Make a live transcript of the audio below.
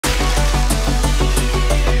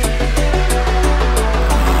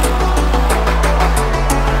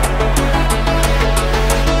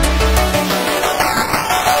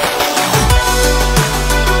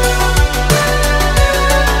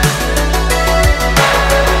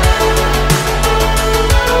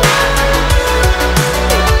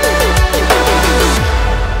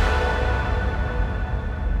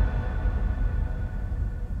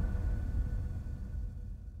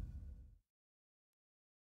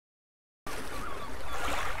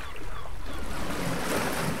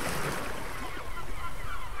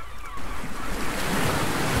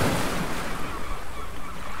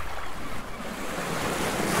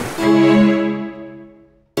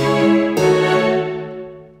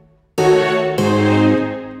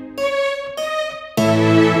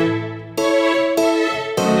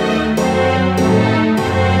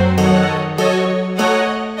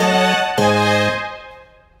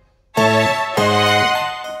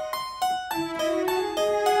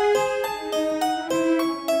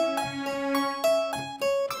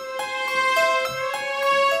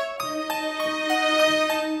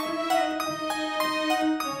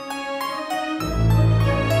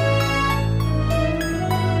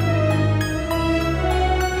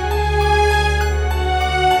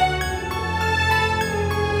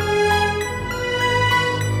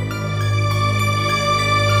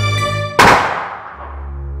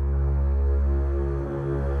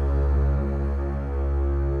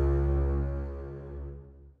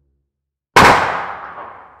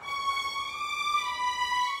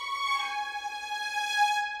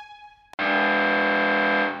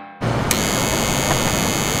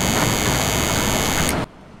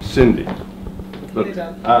Cindy, look,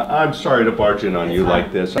 I'm sorry to barge in on you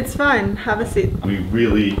like this. It's fine. Have a seat. We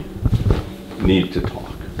really need to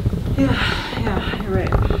talk. Yeah, you're right.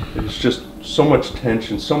 It's just so much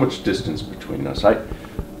tension, so much distance between us.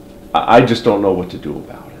 I just don't know what to do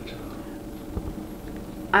about it.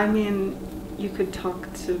 I mean, you could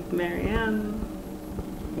talk to Marianne.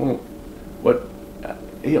 Well, what?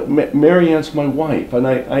 Marianne's my wife, and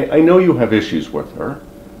I know you have issues with her,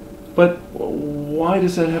 but why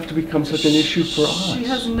does that have to become such an issue for us? She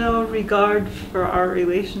has no regard for our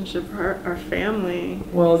relationship, our family.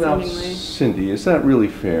 Well, now, Cindy, is that really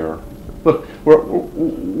fair? Look,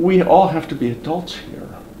 we all have to be adults here.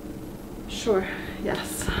 Sure,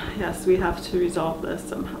 yes, we have to resolve this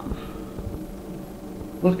somehow.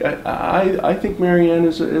 Look, I think Marianne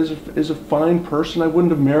is a fine person. I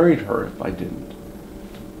wouldn't have married her if I didn't.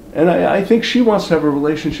 And I think she wants to have a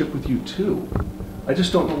relationship with you too. I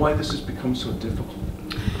just don't know why this has become so difficult.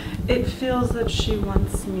 It feels that she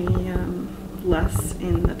wants me less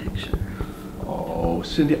in the picture. Oh,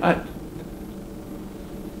 Cindy,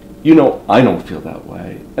 you know, I don't feel that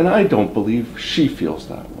way, and I don't believe she feels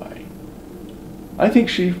that way. I think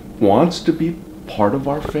she wants to be part of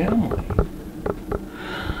our family.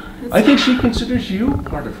 I think she considers you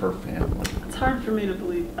part of her family. It's hard for me to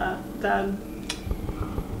believe that, Dad.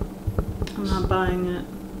 I'm not buying it.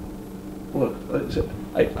 Look,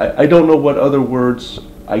 I don't know what other words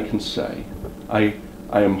I can say. I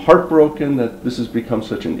am heartbroken that this has become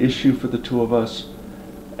such an issue for the two of us,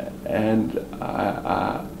 and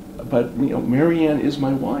but you know, Marianne is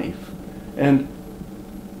my wife, and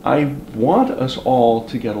I want us all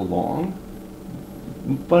to get along,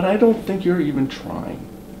 but I don't think you're even trying.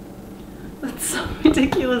 That's so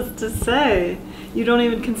ridiculous to say. You don't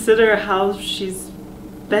even consider how she's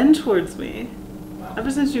been towards me ever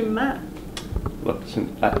since you met. Look,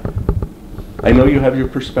 I know you have your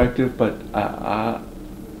perspective, but I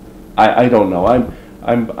don't know.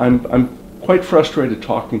 I'm quite frustrated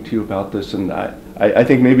talking to you about this, and I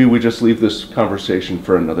think maybe we just leave this conversation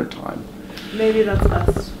for another time. Maybe that's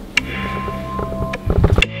best.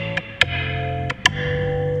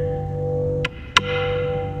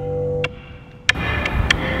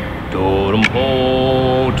 Totem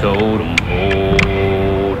pole, totem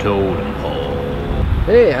pole, totem pole.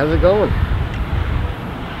 Hey, how's it going?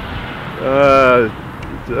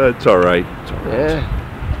 It's all right. It's all right.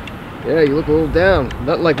 Yeah, you look a little down.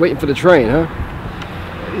 Nothing like waiting for the train, huh?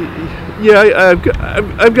 Yeah,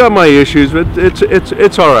 I've got my issues, but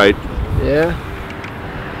it's all right. Yeah.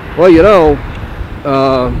 Well, you know,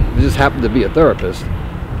 I just happened to be a therapist,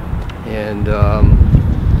 and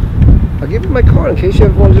I'll give you my card in case you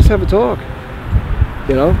ever want to just have a talk.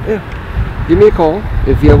 You know, yeah. Give me a call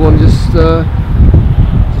if you ever want to just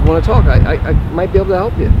want to talk. I might be able to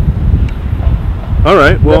help you. All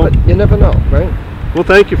right. Well, you never know, right? Well,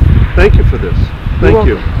 thank you for this. Thank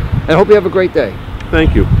you. I hope you have a great day.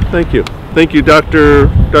 Thank you, Dr.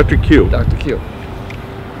 Q. Dr. Q.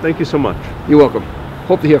 Thank you so much. You're welcome.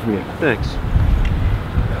 Hope to hear from you. Thanks.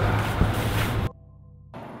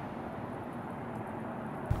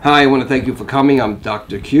 Hi, I want to thank you for coming. I'm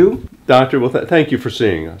Dr. Q. Doctor, well, thank you for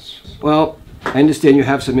seeing us. Well, I understand you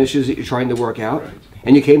have some issues that you're trying to work out,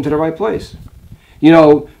 and you came to the right place. You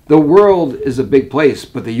know, the world is a big place,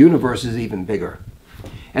 but the universe is even bigger.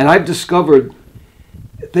 And I've discovered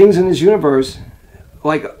things in this universe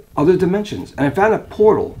like other dimensions. And I found a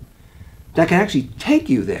portal that can actually take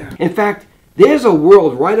you there. In fact, there's a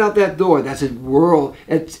world right out that door that's a world,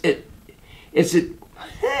 that's at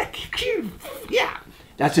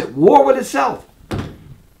war with itself.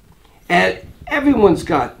 And everyone's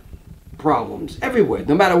got problems everywhere.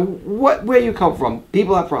 No matter where you come from,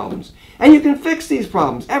 people have problems. And you can fix these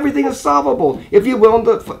problems. Everything is solvable if you're willing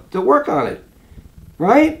to work on it.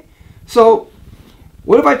 Right? So,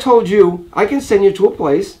 what if I told you I can send you to a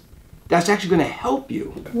place that's actually going to help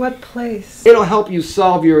you? What place? It'll help you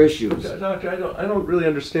solve your issues. Doctor, I don't really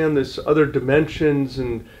understand this other dimensions,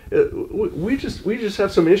 and we just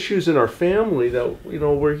have some issues in our family that, you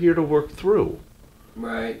know, we're here to work through.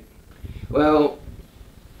 Right. Well,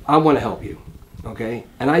 I want to help you, okay?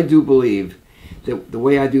 And I do believe that the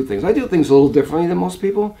way I do things a little differently than most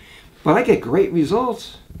people, but I get great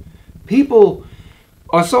results. People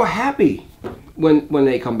are so happy when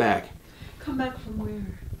they come back. Come back from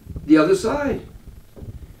where? The other side.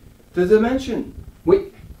 The dimension.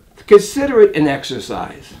 Consider it an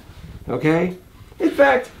exercise, okay? In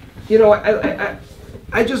fact, you know,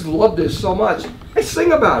 I just love this so much. I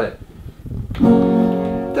sing about it.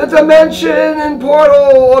 The dimension and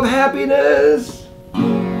portal of happiness.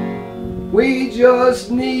 We just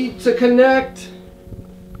need to connect.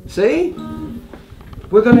 See?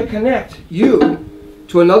 We're going to connect you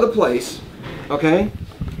to another place, okay?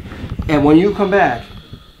 And when you come back,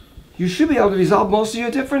 you should be able to resolve most of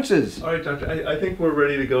your differences. All right, Doctor, I think we're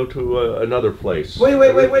ready to go to another place. Wait.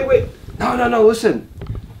 No, listen.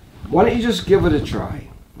 Why don't you just give it a try,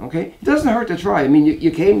 okay? It doesn't hurt to try. I mean,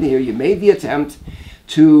 you came here, you made the attempt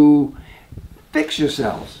to fix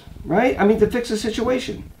yourselves, right? I mean, to fix the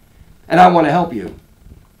situation. And I want to help you,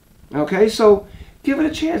 okay? So give it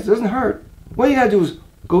a chance. It doesn't hurt. What you got to do is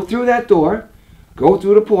go through that door, go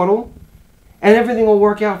through the portal, and everything will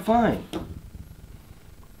work out fine.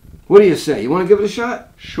 What do you say? You want to give it a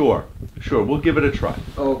shot? Sure. We'll give it a try.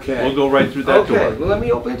 Okay. We'll go right through that door. Okay, well, let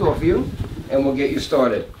me open the door for you, and we'll get you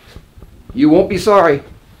started. You won't be sorry.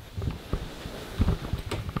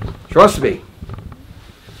 Trust me.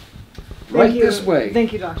 Right this way.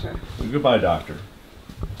 Thank you, Doctor. Goodbye, Doctor.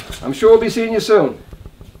 I'm sure we'll be seeing you soon.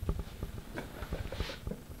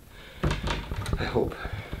 I hope.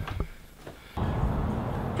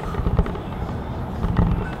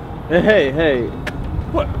 Hey.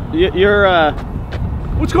 What? You're,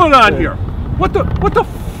 What's going on here? What the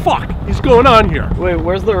fuck is going on here? wait,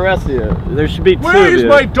 where's the rest of you? There should be two Where of is you.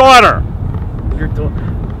 my daughter? Your daughter.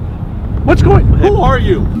 What's going? Who are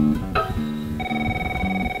you?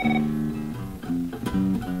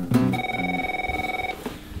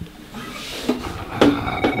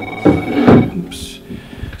 Oops.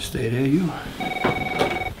 Stay there, you.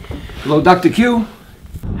 Hello, Dr. Q.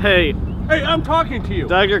 Hey, Hey, I'm talking to you.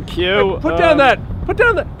 Dr. Q. Put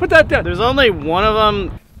that down. There's only one of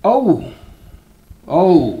them. Oh.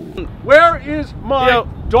 Where is my Yo,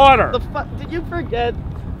 daughter? The fuck? Did you forget?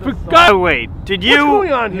 For God- Oh, wait. Did you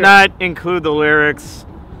going on here? not include the lyrics?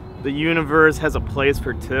 The universe has a place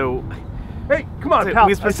for two. Hey, come on, pal.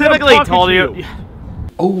 We I said I'm specifically talking told to you.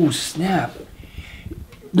 Oh, snap.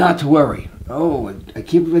 Not to worry. Oh, I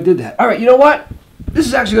can't believe I did that. All right, you know what? This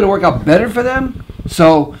is actually going to work out better for them.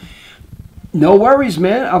 So, no worries,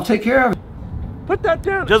 man. I'll take care of it. Put that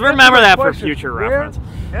down. Just Answer remember my that for question. future Where reference.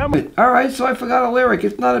 am I? All right, so I forgot a lyric.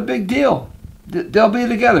 It's not a big deal. They'll be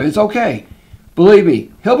together. It's okay. Believe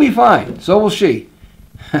me, he'll be fine. So will she.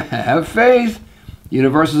 Have faith.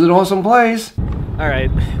 Universe is an awesome place.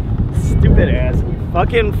 Alright. Stupid ass. You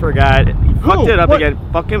fucking forgot. You fucked it up What? again.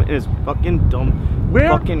 Fucking is fucking dumb. Where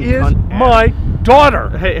fucking is cunt my ass.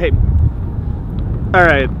 daughter? Hey.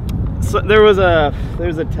 Alright. So there's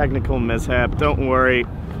a technical mishap. Don't worry.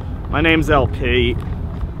 My name's LP.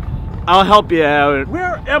 I'll help you out.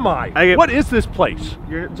 Where am I? What is this place?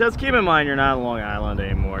 Just keep in mind you're not in Long Island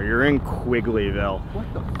anymore. You're in Quigleyville.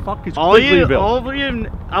 What the fuck is I'll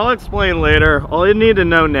explain later. All you need to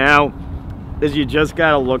know now is you just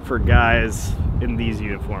gotta look for guys in these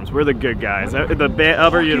uniforms. We're the good guys. The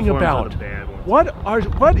other uniforms are the bad ones.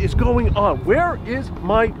 What is going on? Where is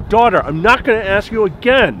my daughter? I'm not going to ask you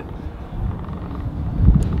again.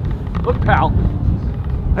 Look, pal.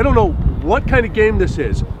 I don't know what kind of game this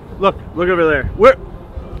is. Look over there. Where?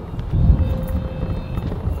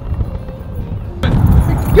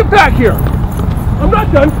 Get back here! I'm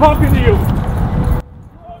not done talking to you.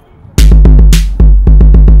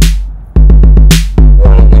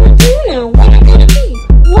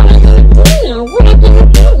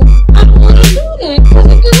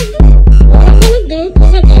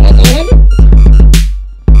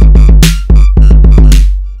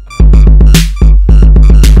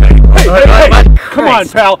 Hey, come on,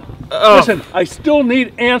 pal. Listen, I still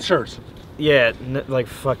need answers. Yeah, like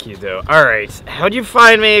fuck you do. Alright, how'd you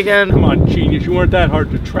find me again? Come on, genius, you weren't that hard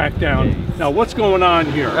to track down. Now, what's going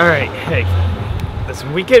on here? Alright, hey,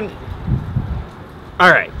 listen, we can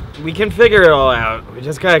figure it all out. We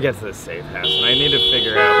just gotta get to the safe house, and I need to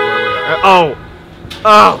figure out where we are.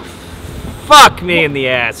 Oh, fuck me in the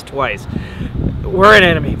ass twice. We're in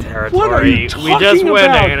enemy territory. What are you talking we just went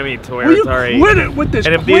about? to enemy territory. Will you quit it with this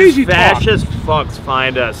and if crazy these talk? fascist fucks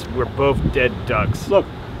find us, we're both dead ducks. Look,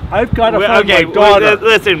 I've got to find okay, my daughter.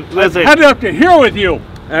 Listen. I'm headed up to here with you. All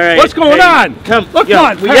right. What's going on? Come Look, yo, come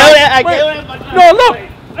on. We pal. gotta, Wait. No, look.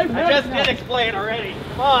 I just did explain already.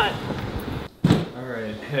 Come on. All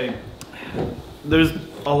right. Hey, there's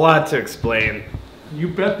a lot to explain. You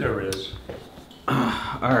bet there is. All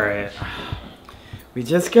right. You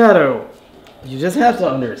just have to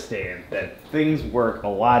understand that things work a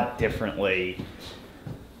lot differently.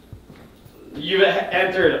 You've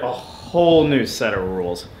entered a whole new set of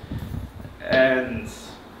rules. And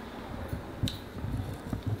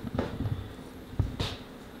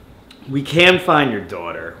we can find your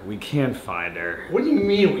daughter. We can find her. What do you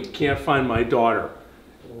mean we can't find my daughter?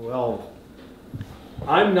 Well,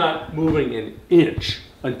 I'm not moving an inch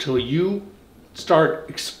until you start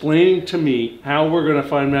explaining to me how we're going to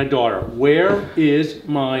find my daughter. Where is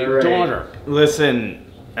my daughter?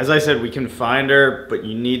 Listen, as I said, we can find her, but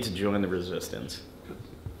you need to join the resistance.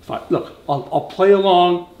 Fine. Look, I'll play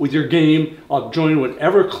along with your game. I'll join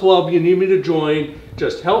whatever club you need me to join.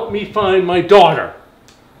 Just help me find my daughter.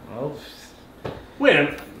 Well,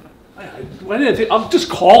 Wait, I'll just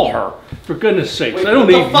call her, for goodness sakes. I don't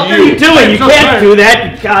need you. What the fuck are you doing? You can't do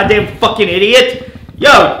that, you goddamn fucking idiot.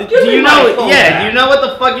 Yo, do you know? Yeah, you know what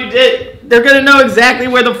the fuck you did? They're gonna know exactly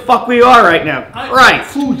where the fuck we are right now. Right.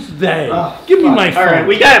 Who's they? Give me my phone. All right,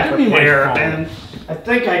 we gotta Give me my prepare, phone. man. I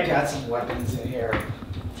think I got some weapons in here.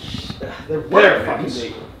 They're fucking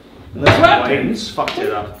big. Weapons? Fucked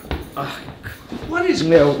it up. What is?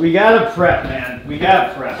 No, we gotta prep, man. We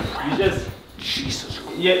gotta prep. You just. Jesus.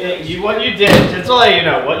 What you did, just to let you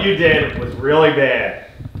know, what you did was really bad.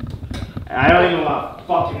 I don't even want to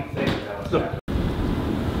fucking think about that.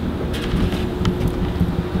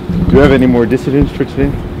 Do you have any more dissidents for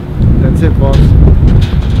today? That's it, boss.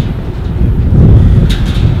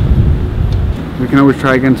 We can always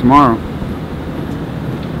try again tomorrow.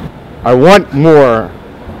 I want more.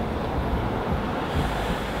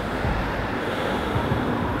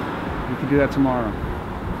 We can do that tomorrow.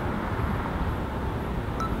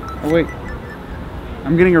 Oh wait,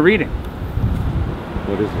 I'm getting a reading.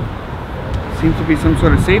 What is it? Seems to be some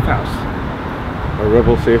sort of safe house. A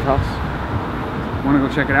rebel safe house? Want to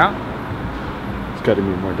go check it out? It's got to be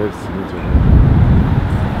more dissidents.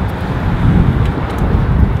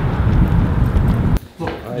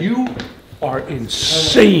 Look, you are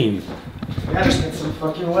insane. I gotta get some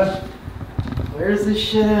fucking weapons. Where's this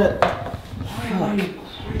shit at? Why am I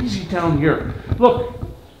crazy down here? Look,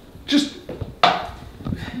 just.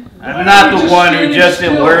 I'm not the one who just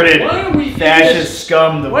alerted fascist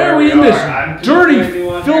scum to Why where are we we in this are. dirty,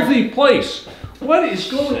 filthy place? What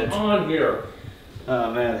is going on here?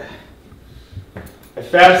 Oh man. I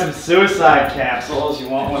found some suicide capsules. You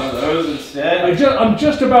want one of those instead? I'm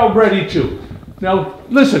just about ready to. Now,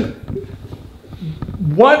 listen.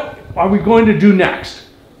 What are we going to do next?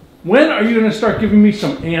 When are you going to start giving me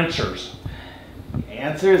some answers?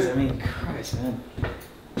 Answers? I mean, Christ, man.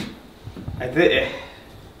 I think.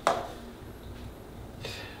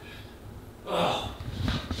 Oh,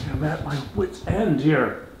 I'm at my wit's end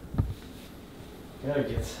here. Gotta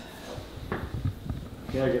get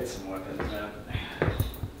some weapons, man.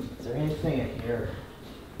 Is there anything in here?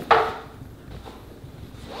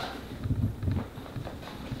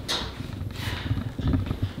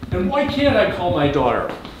 And why can't I call my daughter?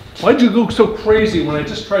 Why'd you go so crazy when I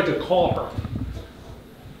just tried to call her?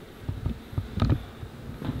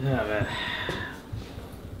 Yeah, man.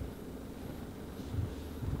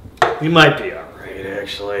 We might be alright,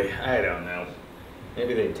 actually. I don't know.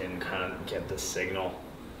 Maybe they didn't kind of get the signal.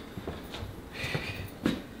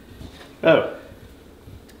 Oh.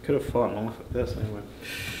 Could have fought off with this anyway.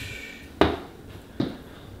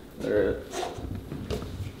 There it is.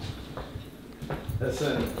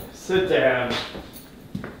 Listen, sit down.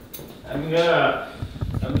 I'm gonna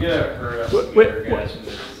hurry up. Wait,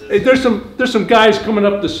 hey, there's some guys coming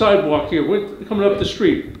up the sidewalk here. Coming up the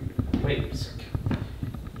street. Wait a second.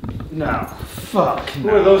 No. Fuck. Who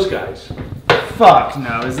are those guys? Fuck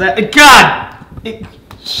no. Is that God?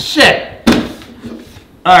 Shit.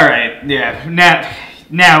 All right. Yeah.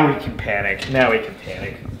 Now we can panic.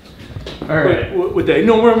 All right. Would they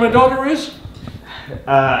know where my daughter is?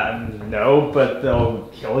 No, but they'll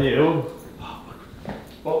kill you.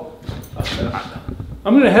 Well,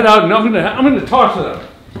 I'm gonna head out and I'm gonna talk to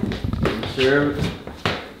them. Sure.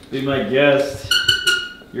 Be my guest.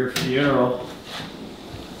 Your funeral.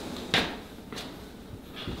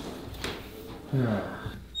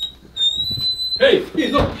 Hey,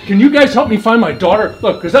 look, can you guys help me find my daughter?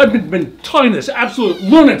 Look, because I've been tying this absolute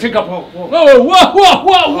lunatic up. Whoa, put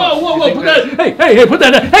that, hey, put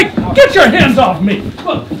that, hey, get your hands off me.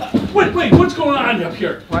 Look, wait, what's going on up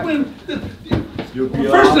here? You'll be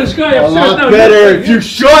First this guy a upstairs, lot now better if you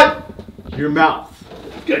shut your mouth.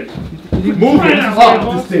 Good. Move it up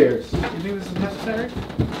the stairs. You think this is necessary?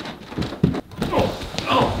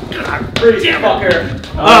 Oh, God. Pretty fucker.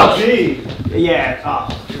 Oh, gee. Yeah.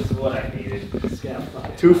 Oh, this is what I needed.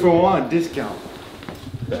 2 for 1 discount.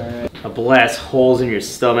 I'll blast holes in your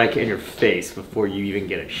stomach and your face before you even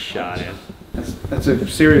get a shot in. That's a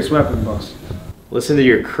serious weapon, boss. Listen to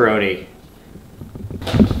your crony.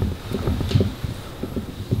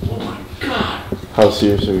 Oh, my God. How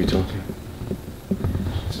serious are we talking?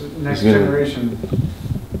 Next He's gonna- generation.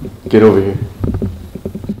 Get over here.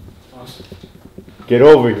 Get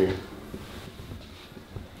over here.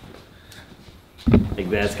 Think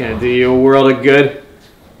that's gonna do you a world of good?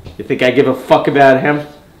 You think I give a fuck about him?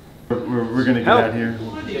 We're gonna get out of here.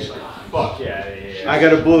 Fuck yeah. I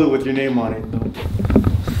got a bullet with your name on it.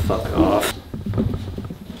 Fuck off.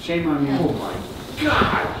 Shame on you. Oh my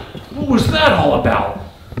God! What was that all about?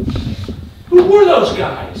 Who were those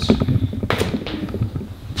guys?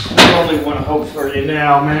 I only want to hope for you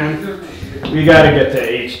now, man. We gotta get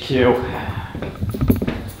to HQ.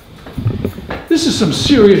 This is some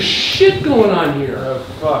serious shit going on here. Oh,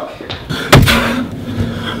 fuck.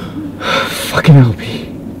 Fucking LP.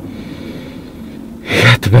 You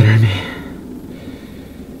got the better of me.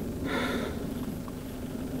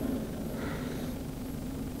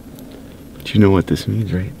 But you know what this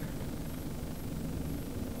means, right?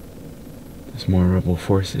 There's more rebel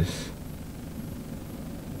forces.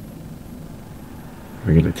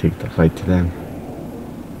 We're gonna take the fight to them.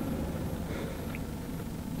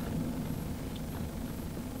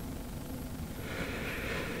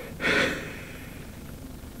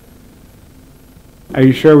 Are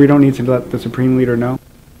you sure we don't need to let the Supreme Leader know?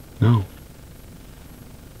 No.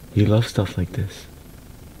 He loves stuff like this.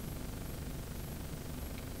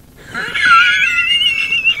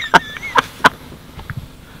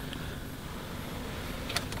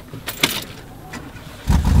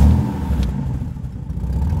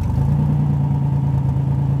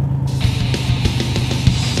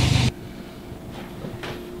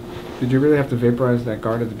 Did you really have to vaporize that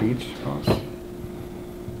guard at the beach, boss?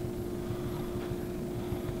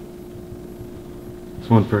 It's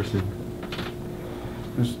one person.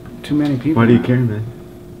 There's too many people. Why do you now. care, man?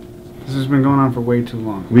 This has been going on for way too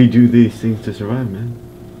long. We do these things to survive, man.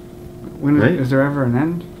 When Right? is there ever an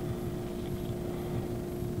end?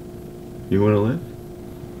 You wanna live?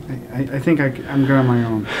 I think I'm good on my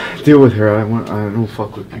own. Deal with her. I don't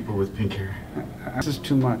fuck with people with pink hair. This is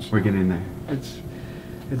too much. We're getting there. It's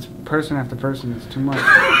person after person. It's too much.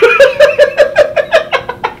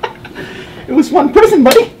 It was one person,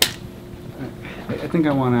 buddy. I think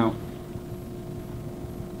I want out.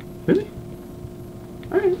 Really?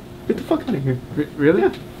 Alright, get the fuck out of here. Really?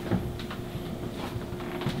 Yeah.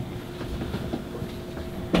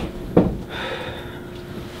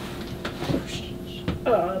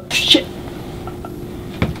 Shit.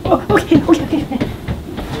 Oh, okay.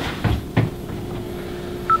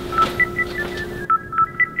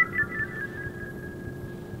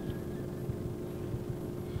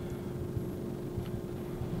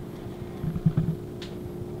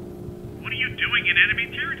 What are you doing in enemy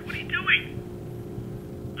territory? What are you doing?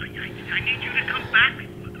 I need you to come back.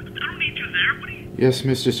 I don't need you there. What are you? Yes,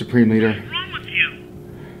 Mr. Supreme Leader. What's wrong with you?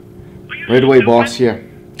 Are you Right away, stupid? boss. Yeah,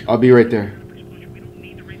 I'll be right there.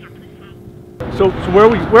 So where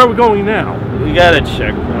are we going now? We got a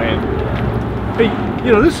checkpoint. Hey,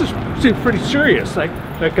 you know, this seems pretty serious.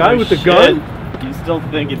 That guy with the Shit. gun. You still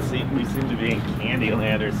think we seem to be in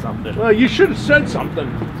Candyland or something? Well, you should have said something.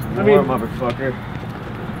 I mean, motherfucker.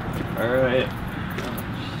 All right.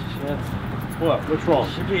 Shit. what? What's wrong?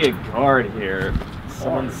 Should be a guard here.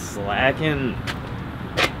 Someone's slacking.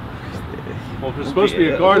 Well, if there's supposed to be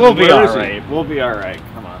a guard, We'll then be where all is he? right. We'll be all right.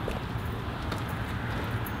 Come on.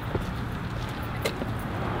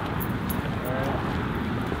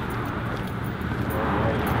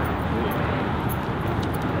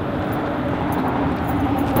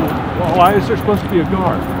 Well, why is there supposed to be a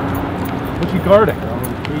guard? What's he guarding?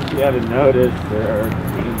 In case you haven't noticed, there are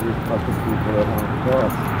dangerous fucking people that want to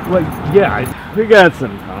cross. Well, yeah. We got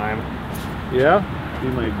some time. Yeah? Be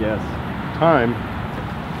my guess. Time.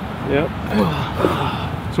 Yep.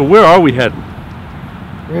 So where are we heading?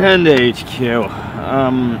 We're heading to HQ.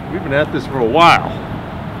 We've been at this for a while.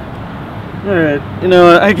 Alright, you know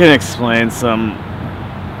what? I can explain some.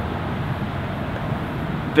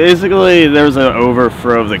 Basically, there was an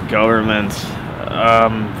overthrow of the government.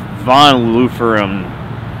 Von Lutheran,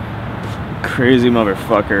 crazy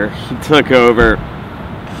motherfucker, he took over.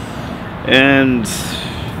 And,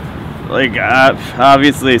 like,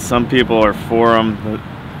 obviously some people are for him, but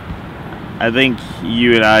I think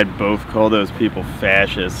you and I both call those people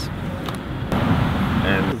fascists.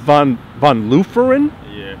 And Von Lutheran?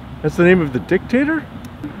 yeah. That's the name of the dictator?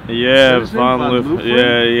 Yeah, What's his name? Von Lutheran?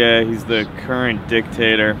 Yeah, he's the current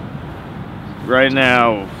dictator. Right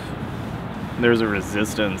now, there's a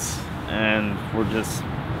resistance, and we're just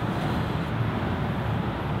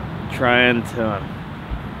trying to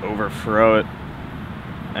overthrow it.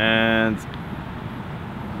 And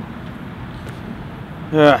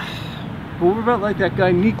But what about like that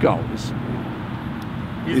guy Nico?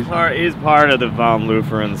 he's part of the Von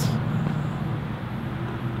Lutherans.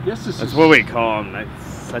 Yes, this That's is what we call him. That's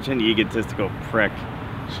such an egotistical prick.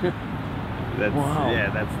 Wow. Yeah,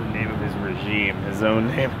 that's the name of his regime, his own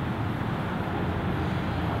name.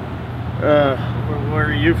 Where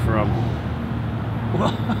are you from?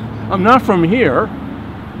 Well, I'm not from here. You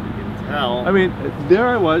can tell. I mean, there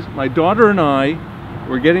I was. My daughter and I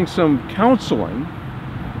were getting some counseling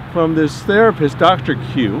from this therapist, Dr.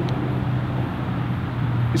 Q.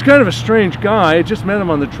 He's kind of a strange guy. I just met him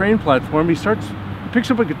on the train platform. He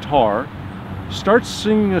picks up a guitar, starts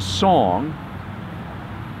singing a song,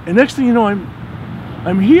 and next thing you know,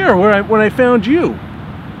 I'm here when I found you.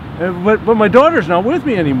 But my daughter's not with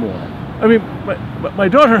me anymore. I mean, my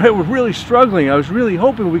daughter and I were really struggling. I was really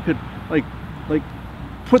hoping we could like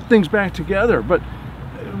put things back together. But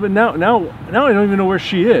now I don't even know where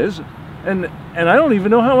she is, and I don't even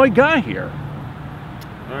know how I got here.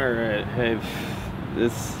 All right, hey,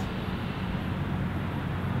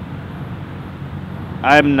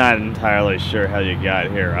 I'm not entirely sure how you got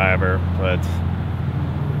here either, but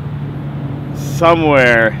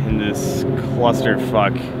somewhere in this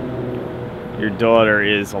clusterfuck, your daughter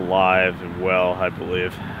is alive and well, I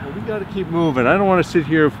believe. Well, we got to keep moving. I don't want to sit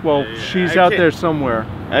here while she's out there somewhere.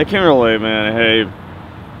 I can relate, man. Hey,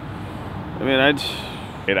 I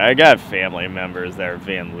mean, I got family members that are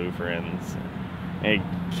Van Lutherans. And it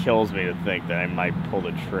kills me to think that I might pull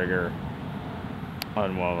the trigger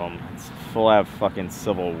on one of them. It's full out fucking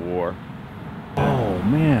civil war. Oh,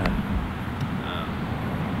 man.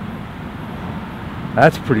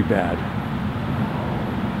 That's pretty bad.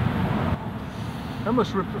 That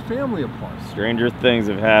must rip the family apart. Stranger things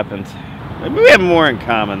have happened. Maybe we have more in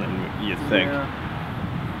common than you think.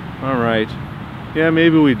 Yeah. All right. Yeah,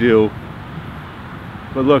 maybe we do.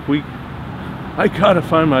 But look, I gotta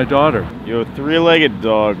find my daughter. Yo, a three-legged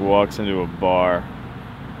dog walks into a bar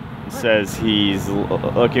and says he's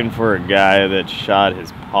looking for a guy that shot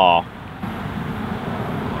his paw.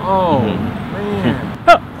 Oh, man.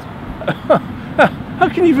 How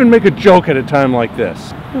can you even make a joke at a time like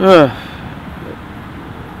this?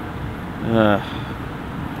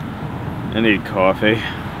 I need coffee.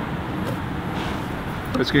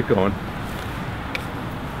 Let's get going.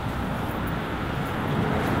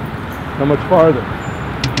 How much farther?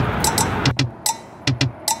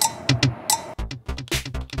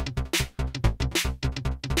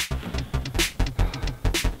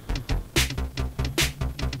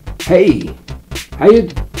 Hey, how you?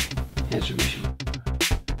 Answer machine.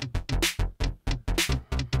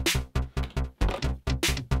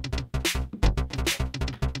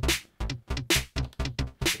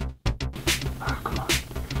 Oh, come on.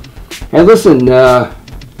 Hey, listen,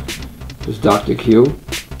 this is Dr. Q.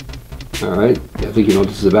 All right, I think you know what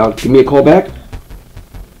this is about. Give me a call back.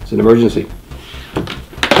 It's an emergency.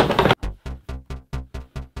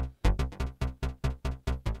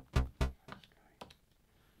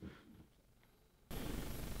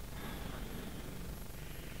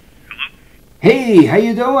 Hey, how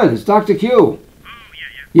you doing? It's Dr. Q. Oh,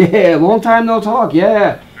 yeah. Yeah, long time no talk.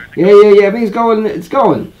 Yeah. Everything's going. It's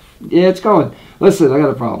going. Yeah, it's going. Listen, I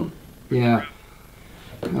got a problem. Yeah.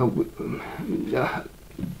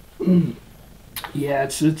 Yeah,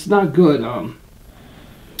 it's not good.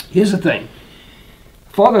 Here's the thing.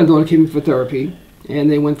 Father and daughter came for therapy,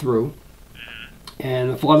 and they went through.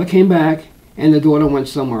 And the father came back, and the daughter went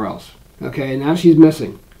somewhere else. Okay, now she's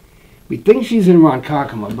missing. We think she's in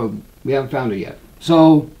Ronkonkoma, but we haven't found her yet.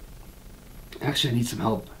 So, actually, I need some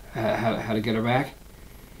help. How to get her back.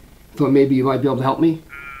 Thought maybe you might be able to help me.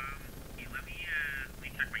 Let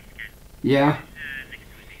me check my schedule. Yeah.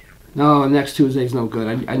 No, next Tuesday's no good.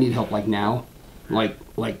 I need help like now, like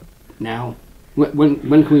now. When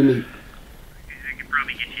can we meet? I could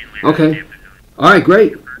probably get you later. Okay. All right,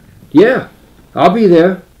 great. Yeah, I'll be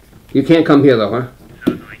there. You can't come here though, huh?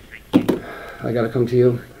 I gotta come to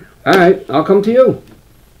you. All right, I'll come to you.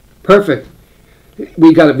 Perfect.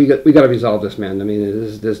 We gotta resolve this, man. I mean,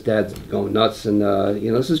 this dad's going nuts, and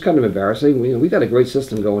this is kind of embarrassing. We got a great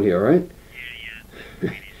system going here, right?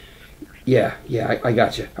 Yeah. Yeah, I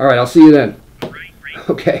got you. All right, I'll see you then.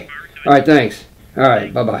 Okay. All right, thanks. All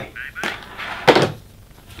right, bye-bye.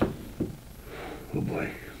 Oh,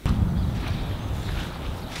 boy.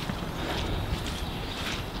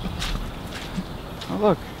 Oh,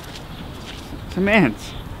 look. It's a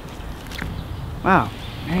man's. Wow.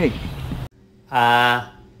 Hey.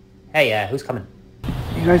 Hey, who's coming?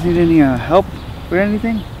 You guys need any help with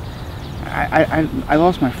anything? I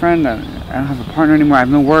lost my friend. I don't have a partner anymore. I have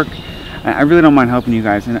no work. I really don't mind helping you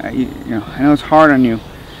guys, and I know it's hard on you.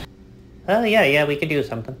 Yeah, we could do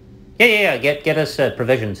something. Yeah. Get us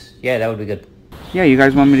provisions. Yeah, that would be good. Yeah, you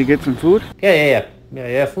guys want me to get some food? Yeah.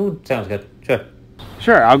 Food sounds good. Sure.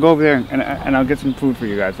 Sure, I'll go over there and I'll get some food for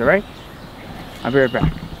you guys. All right? I'll be right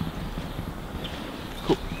back.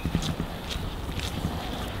 Cool.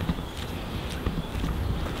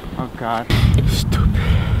 Oh God. Stupid.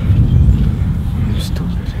 I'm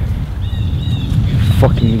stupid. You're a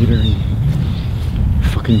fucking leader and you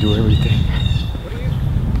fucking do everything.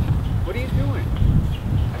 What are you doing?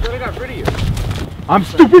 I thought I got rid of you. I'm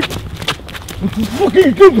stupid!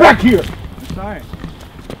 Fucking get back here! I'm sorry.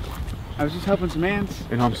 I was just helping some ants.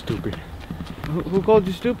 And I'm stupid. Who called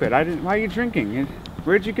you stupid? I didn't. Why are you drinking?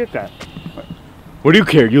 Where'd you get that? What do you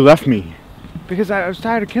care? You left me. Because I was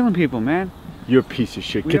tired of killing people, man. You're a piece of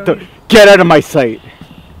shit. We Get don't get out of my sight.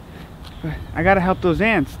 I gotta help those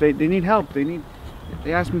ants. They need help. They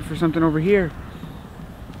asked me for something over here.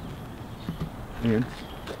 Ants?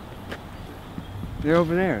 They're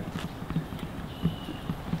over there.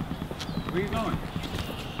 Where are you going?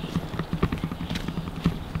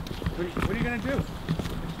 What are you gonna do?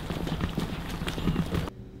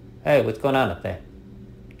 Hey, what's going on up there?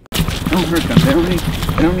 Don't hurt them. They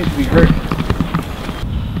don't need to be hurt.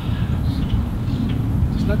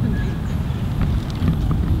 Just let them be.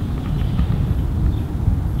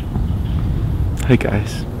 Hey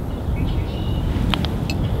guys.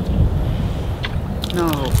 No.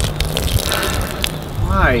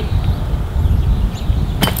 Why?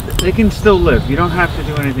 They can still live. You don't have to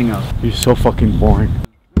do anything else. You're so fucking boring.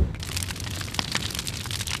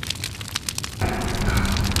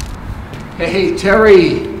 Hey,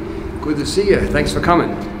 Terry. Good to see you. Thanks for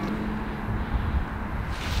coming.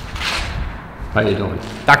 How you doing?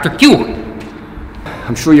 Dr. Q!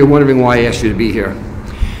 I'm sure you're wondering why I asked you to be here.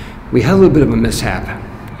 We had a little bit of a mishap.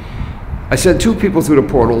 I sent 2 people through the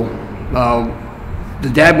portal. The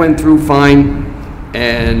dad went through fine,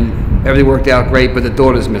 and everything worked out great, but the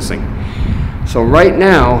daughter's missing. So right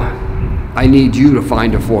now, I need you to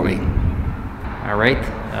find her for me. All right.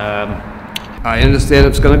 I understand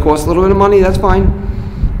it's going to cost a little bit of money, that's fine,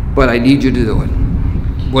 but I need you to do it.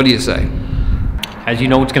 What do you say? As you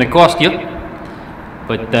know, it's going to cost you,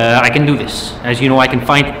 but I can do this. As you know, I can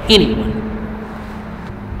find anyone.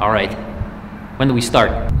 All right. When do we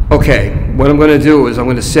start? Okay, what I'm going to do is I'm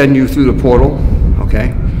going to send you through the portal,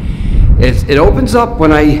 okay? It opens up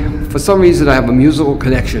when for some reason I have a musical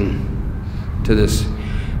connection to this.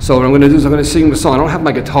 So what I'm going to do is I'm going to sing the song. I don't have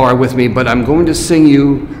my guitar with me, but I'm going to sing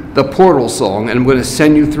you the portal song, and I'm going to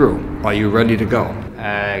send you through. Are you ready to go?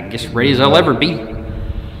 Guess ready as I'll ever be.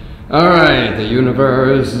 All right, the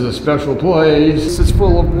universe is a special place. It's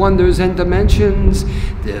full of wonders and dimensions.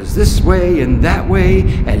 There's this way and that way,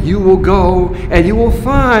 and you will go, and you will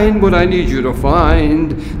find what I need you to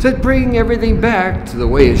find to bring everything back to the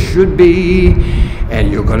way it should be,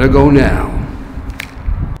 and you're gonna go now.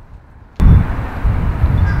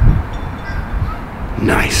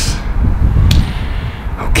 Nice.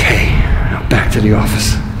 Okay, now back to the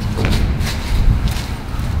office.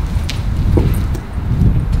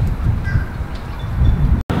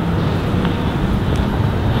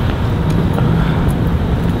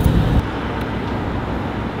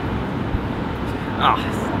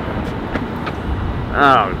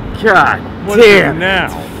 Oh, God What damn now?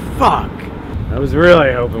 Fuck. I was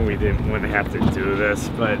really hoping we wouldn't have to do this,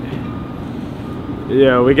 but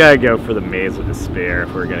yeah, we gotta go for the Maze of Despair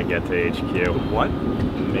if we're gonna get to HQ. What?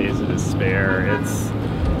 The Maze of Despair. It's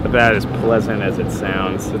about as pleasant as it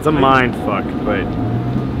sounds. It's a mind fuck, but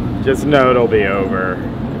just know it'll be over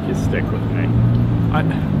if you stick with me.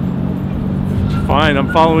 Fine,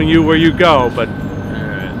 I'm following you where you go, but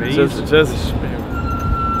just as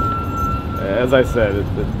I said, it's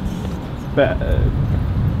bad.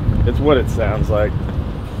 It's what it sounds like.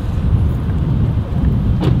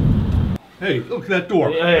 Hey, look at that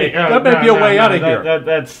door. Hey, that might be a way out of here.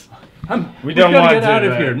 We don't want to get out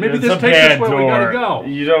of here. Maybe this takes us where we gotta go.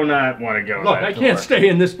 You do not want to go. Look, I can't stay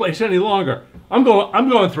in this place any longer. I'm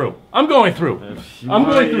going through.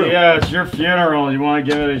 Yeah, it's your funeral. You want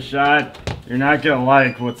to give it a shot? You're not gonna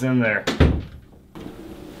like what's in there.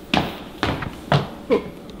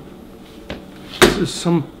 This is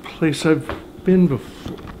some place I've been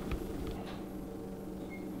before.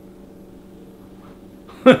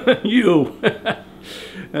 You.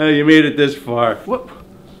 You made it this far. What?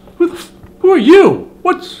 Who are you?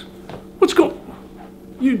 What's going?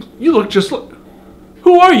 You look just like.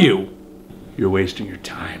 Who are you? You're wasting your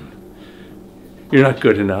time. You're not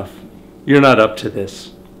good enough. You're not up to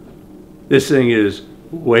this. This thing is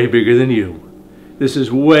way bigger than you. This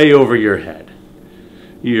is way over your head.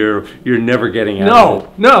 You're never getting out of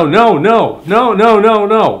it. No.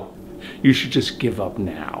 You should just give up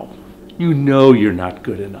now. You know you're not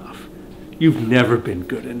good enough. You've never been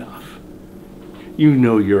good enough. You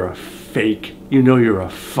know you're a fake. You know you're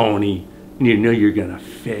a phony. And you know you're gonna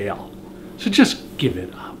fail. So just give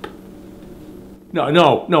it up. No,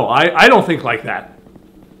 I don't think like that.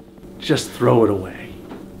 Just throw it away.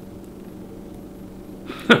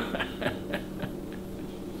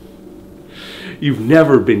 You've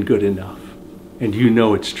never been good enough. And you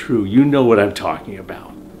know it's true. You know what I'm talking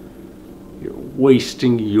about. You're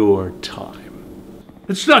wasting your time.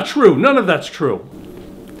 It's not true. None of that's true.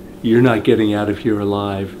 You're not getting out of here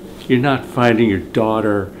alive. You're not finding your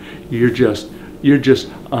daughter. You're just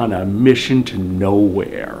on a mission to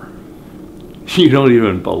nowhere. You don't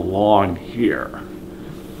even belong here.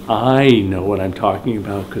 I know what I'm talking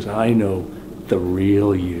about because I know the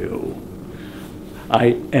real you.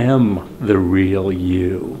 I am the real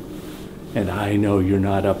you. And I know you're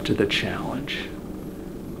not up to the challenge.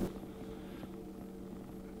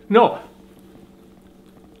 No.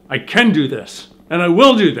 I can do this. And I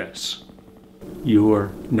will do this.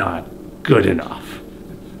 You're not good enough.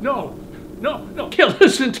 No. I can't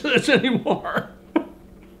listen to this anymore.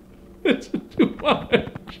 It's too much.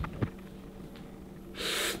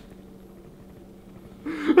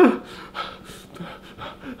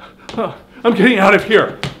 I'm getting out of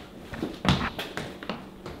here.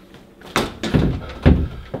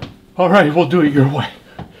 All right, we'll do it your way.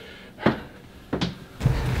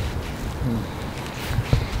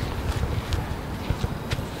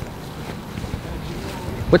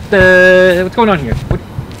 What's going on here?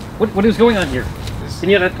 What is going on here? Can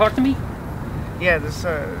you talk to me? Yeah, this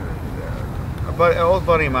an old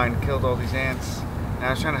buddy of mine killed all these ants, and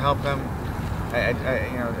I was trying to help him.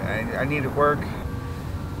 I needed work.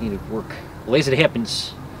 Well, as it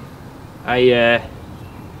happens, I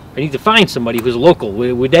need to find somebody who's local.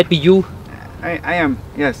 Would that be you? I am.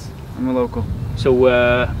 Yes, I'm a local.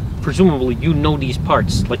 So presumably you know these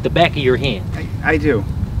parts like the back of your hand. I do.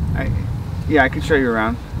 Yeah, I can show you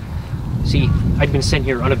around. See, I've been sent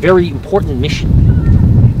here on a very important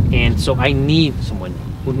mission, and so I need someone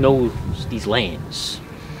who knows these lands.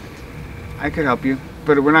 I could help you,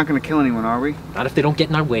 but we're not going to kill anyone, are we? Not if they don't get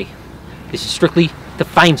in our way. This is strictly to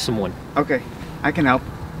find someone. Okay, I can help.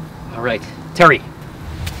 All right, Terry.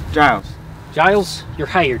 Giles. Giles, you're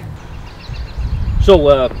hired.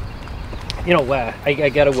 So, I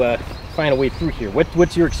gotta find a way through here.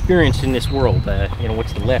 What's your experience in this world?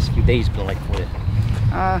 What's the last few days been like for you?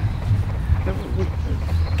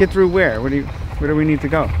 Get through where? Where do we need to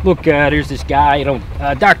go? Look, there's this guy,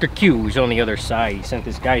 Dr. Q, who's on the other side. He sent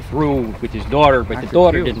this guy through with his daughter, but the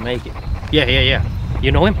daughter didn't make it. Yeah.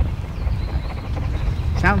 You know him?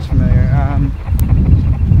 Sounds familiar.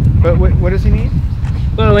 But what does he need?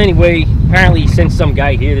 Well, anyway, apparently he sent some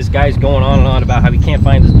guy here. This guy's going on and on about how he can't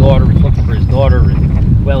find his daughter. He's looking for his daughter,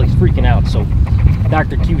 and, well, he's freaking out. So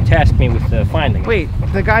Dr. Q tasked me with finding her. Wait,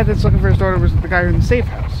 the guy that's looking for his daughter was the guy in the safe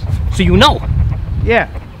house. So you know? Yeah.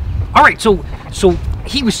 All right, so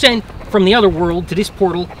he was sent from the other world to this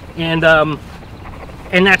portal, and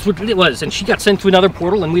that's what it was. And she got sent to another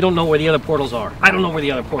portal, and we don't know where the other portals are. I don't know where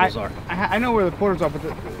the other portals are. I know where the portals are, but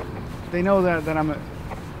they know that I'm a...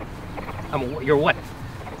 You're what?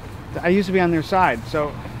 I used to be on their side,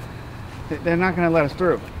 so they're not going to let us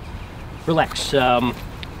through. Relax.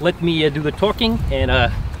 Let me do the talking, and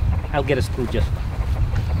I'll get us through just fine.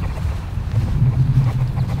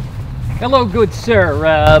 Hello, good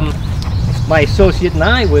sir. My associate and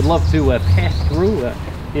I would love to pass through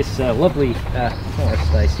this lovely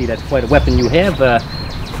forest. I see that's quite a weapon you have.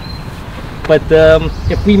 But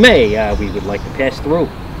if we may, we would like to pass through.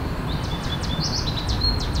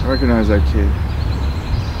 I recognize that kid.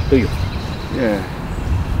 Do you? Yeah.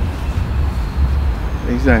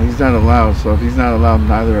 He's not allowed, so if he's not allowed,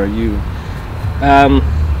 neither are you.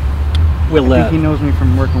 Well, I think he knows me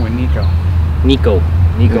from working with Nico. Nico.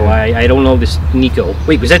 Yeah. I don't know this Nico.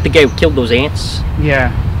 Wait, was that the guy who killed those ants?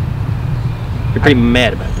 Yeah. You're pretty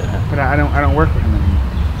mad about that, huh? But I don't work with him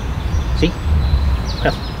anymore. See?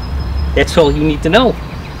 Well, that's all you need to know.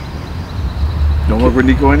 Don't work with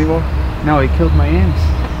Nico anymore? No, he killed my ants.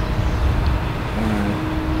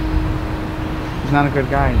 He's not a good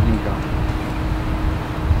guy, Nico.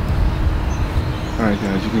 Alright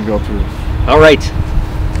guys, you can go through. Alright.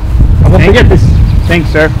 I won't forget this. Thanks,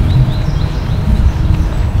 sir.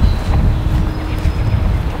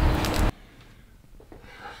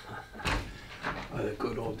 The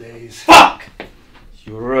good old days. Fuck!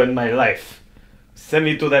 You ruined my life. Send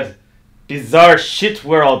me to that bizarre shit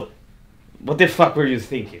world. What the fuck were you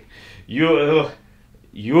thinking? You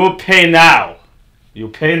pay now. You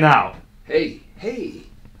pay now. Hey,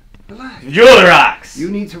 relax. You relax. You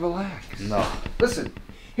need to relax. No. Listen,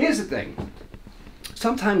 here's the thing.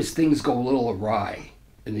 Sometimes things go a little awry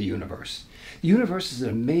in the universe. The universe is an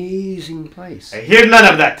amazing place. I hear none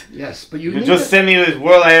of that. Yes, but you just sent me to this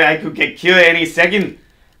world I could get killed any second.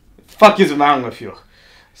 Fuck is wrong with you?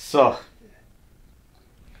 So.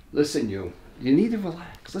 Listen, you need to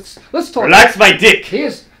relax. Let's talk. Relax my dick.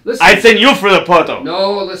 Listen. I sent you for the portal.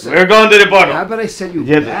 No, listen. We're going to the portal. How about I send you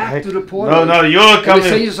Yeah, back to the portal? No, you're And coming. I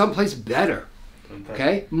send you someplace better.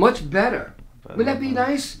 Okay? Much better. Wouldn't that be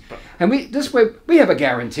nice? And this way, we have a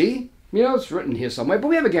guarantee. You know, it's written here somewhere, but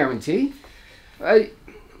we have a guarantee.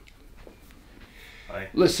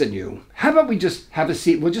 Listen, you. How about we just have a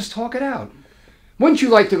seat? We'll just talk it out. Wouldn't you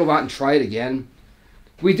like to go out and try it again?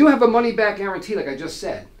 We do have a money-back guarantee, like I just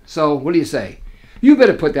said. So, what do you say? You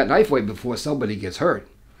better put that knife away before somebody gets hurt.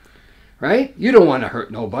 Right? You don't want to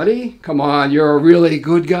hurt nobody. Come on, you're a really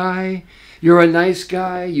good guy. You're a nice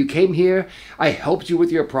guy. You came here. I helped you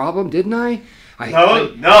with your problem, didn't I?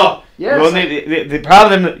 No. Yes. Only the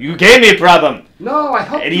problem. You gave me a problem. No, I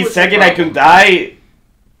helped you Any with second the I could die.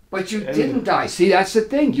 But you didn't die. See, that's the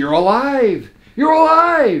thing. You're alive. You're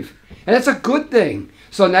alive. And that's a good thing.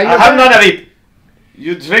 So now you're... I'm not a...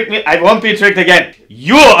 You tricked me. I won't be tricked again.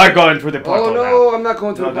 You are going through the portal. Oh, no, I'm not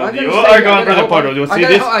going through the portal. You are going through the portal. You see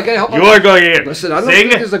this? I gotta help. You are going here. Listen, I don't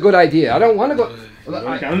think this is a good idea. I don't want to go...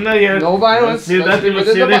 No violence. See that? You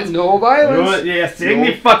see this? No violence. Yeah, sing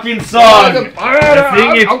the fucking song. Sing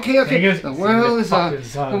it. Okay. The world is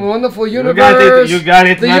a wonderful You universe. You got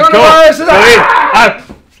it. The man. universe Go. is Go in.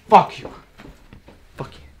 Fuck you.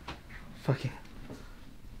 Fucking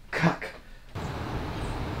cock.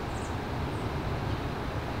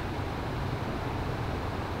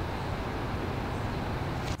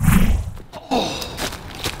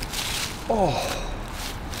 Oh.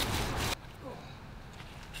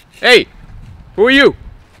 Hey, who are you?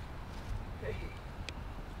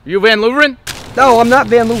 You Van Louverin? No, I'm not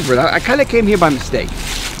Van Louverin. I kind of came here by mistake.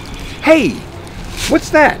 Hey,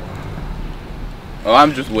 what's that? Oh,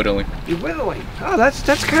 I'm just whittling. You're whittling. Oh, that's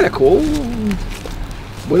kind of cool.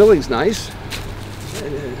 Whittling's nice.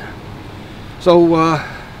 So,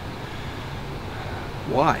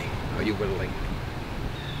 why are you whittling?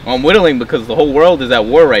 Well, I'm whittling because the whole world is at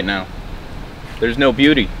war right now. There's no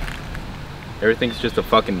beauty. Everything's just a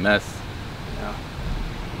fucking mess.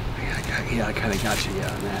 Yeah, I kind of got you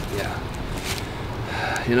on that,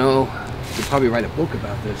 yeah. You know, you could probably write a book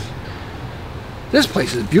about this. This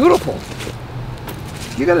place is beautiful.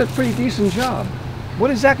 You got a pretty decent job.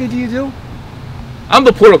 What exactly do you do? I'm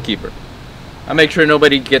the portal keeper. I make sure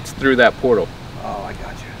nobody gets through that portal. Oh, I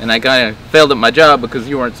got you. And I kind of failed at my job because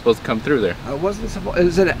you weren't supposed to come through there. I wasn't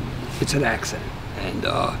supposed. It's an accident, and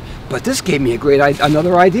but this gave me a great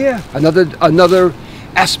another idea, another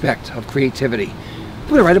aspect of creativity. I'm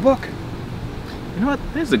gonna write a book. You know what?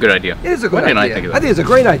 This is a good idea. It is a good Why idea. didn't I think of that? I think it's a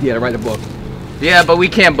great idea to write a book. Yeah, but we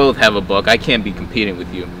can't both have a book. I can't be competing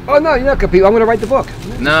with you. Oh no, you're not competing. I'm gonna write the book.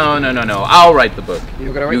 No. I'll write the book.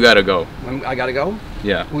 You're gonna write. You gotta go. I gotta go.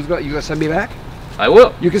 Yeah. You gonna send me back? I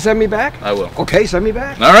will. You can send me back? I will. Okay, send me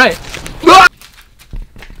back. All right.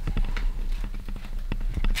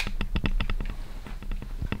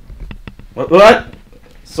 What?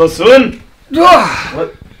 So soon?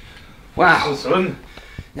 What? Wow. So soon?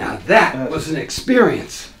 Now that was an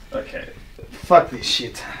experience. Okay. Fuck this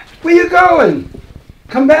shit. Where you going?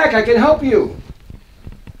 Come back, I can help you.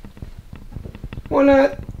 Why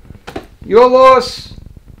not? Your loss.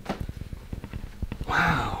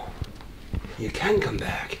 Wow. You can come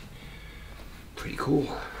back. Pretty cool.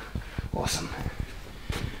 Awesome.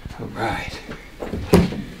 All right.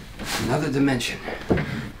 Another dimension.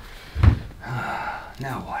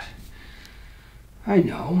 Now what? I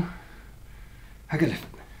know. I gotta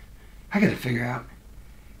figure out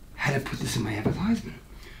how to put this in my advertisement.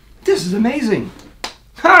 This is amazing.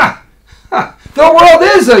 Ha! Ha! The world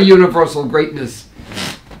is a universal greatness.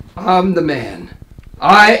 I'm the man.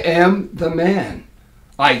 I am the man.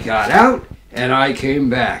 I got out and I came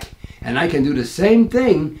back. And I can do the same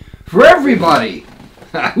thing for everybody.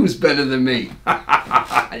 Who's better than me?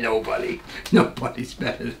 Nobody. Nobody's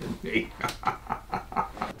better than me.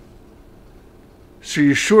 So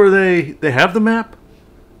you're sure they have the map?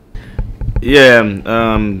 Yeah,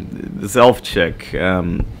 this elf chick,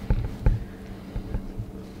 I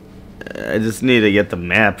just need to get the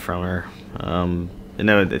map from her. I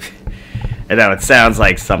know it sounds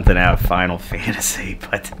like something out of Final Fantasy,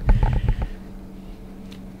 but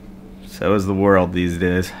so is the world these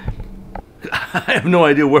days. I have no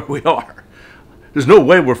idea where we are. There's no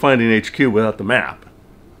way we're finding HQ without the map.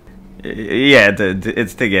 Yeah,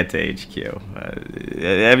 it's to get to HQ.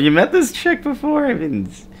 Have you met this chick before? I mean,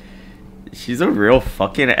 she's a real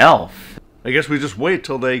fucking elf. I guess we just wait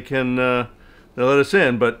till they can they'll let us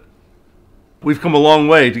in, but we've come a long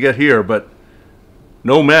way to get here, but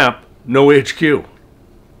no map, no HQ.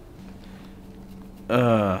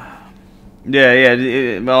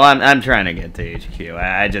 Yeah. Well, I'm trying to get to HQ.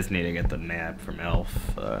 I just need to get the map from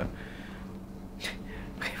Elf.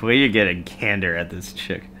 Will you get a gander at this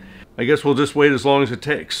chick? I guess we'll just wait as long as it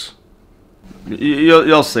takes.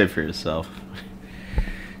 You'll say for yourself.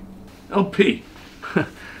 LP,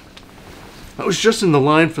 I was just in the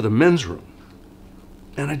line for the men's room,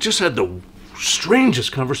 and I just had the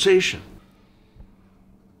strangest conversation.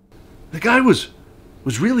 The guy was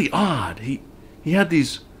really odd. He had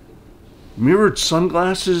these mirrored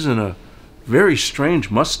sunglasses and a very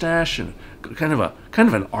strange mustache and kind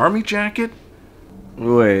of an army jacket.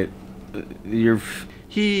 Wait,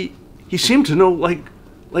 He seemed to know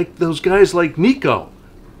like those guys like Nico,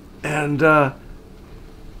 and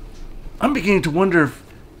I'm beginning to wonder if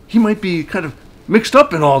he might be kind of mixed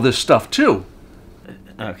up in all this stuff too.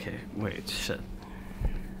 Okay, wait, shit.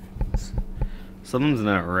 Something's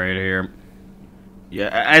not right here.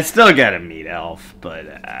 Yeah, I still gotta meet Elf,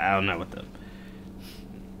 but I don't know what the...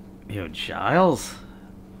 Yo, Giles?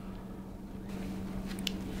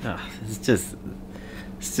 Oh, it's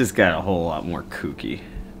just got a whole lot more kooky.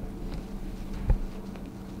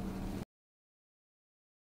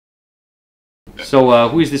 So,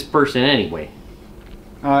 who is this person anyway?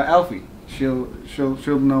 Elfie. She'll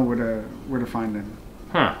know where to find him.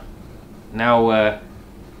 Huh. Now,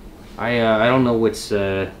 I don't know what's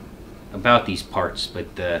about these parts,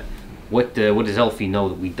 but what does Elfie know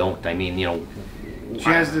that we don't? I mean, you know. She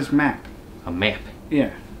has this map. A map.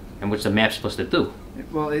 Yeah. And what's the map supposed to do?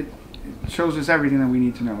 It shows us everything that we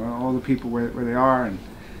need to know. All the people where they are and.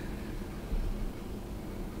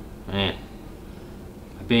 Man,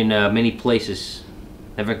 I've been many places.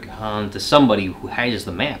 Never gone to somebody who has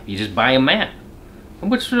the map. You just buy a map.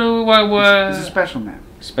 And what's It's a special map.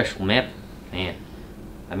 Special map? Man.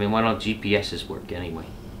 I mean, why don't GPSs work anyway?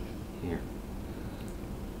 Here.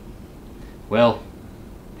 Well,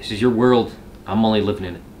 this is your world. I'm only living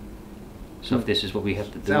in it. So if this is what we have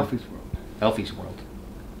to do... It's Elfie's world. Elfie's world.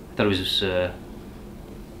 I thought it was just,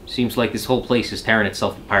 seems like this whole place is tearing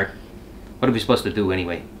itself apart. What are we supposed to do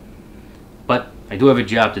anyway? But I do have a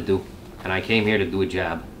job to do. And I came here to do a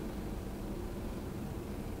job.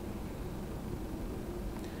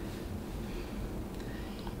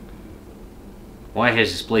 Why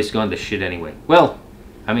has this place gone to shit anyway? Well,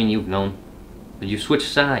 I mean, you've known. But you switched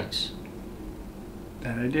sides.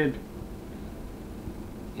 That I did.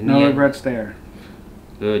 In No the end. regrets there.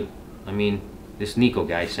 Good. I mean, this Nico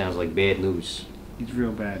guy sounds like bad news. He's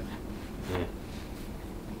real bad. Yeah.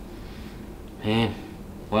 Man,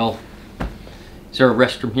 well, is there a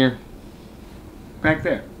restroom here? Back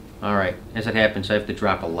there. Alright, as it happens, I have to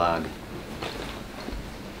drop a log.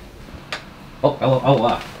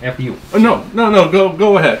 Oh, after you. No,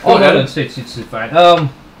 go ahead. Go ahead. It's fine.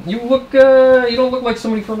 You don't look like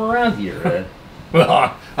somebody from around here.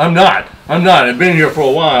 Well, I'm not. I've been here for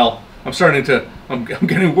a while. I'm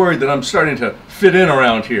getting worried that I'm starting to fit in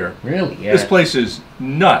around here. Really? Yeah. This place is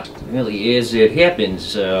nuts. Really, as it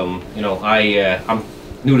happens, you know, I'm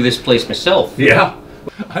new to this place myself. Yeah.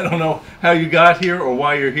 I don't know how you got here or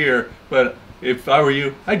why you're here, but if I were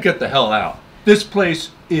you, I'd get the hell out. This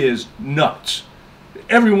place is nuts.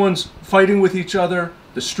 Everyone's fighting with each other.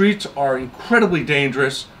 The streets are incredibly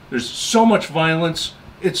dangerous. There's so much violence.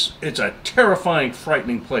 It's a terrifying,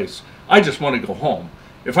 frightening place. I just want to go home.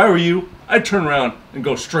 If I were you, I'd turn around and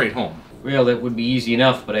go straight home. Well, that would be easy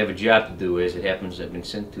enough, but I have a job to do. As it happens, I've been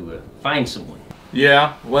sent to find someone.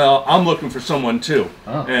 Yeah, well, I'm looking for someone too.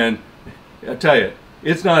 Oh. And I tell you,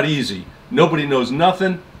 it's not easy. Nobody knows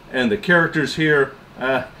nothing, and the characters here,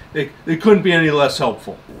 they couldn't be any less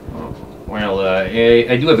helpful. Well,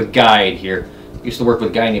 I do have a guide here. I used to work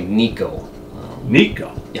with a guy named Nico.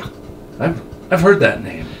 Nico? Yeah. I've heard that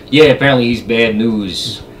name. Yeah, apparently he's bad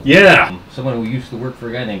news. Yeah. Someone who used to work for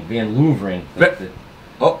a guy named Van Louveren.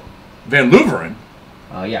 Van Louveren?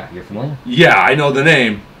 Yeah, you're familiar? Yeah, I know the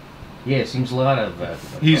name. Yeah, it seems a lot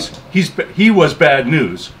of... He was bad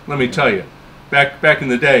news, let me tell you. Back in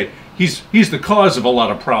the day, he's the cause of a lot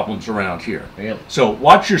of problems around here. Really? So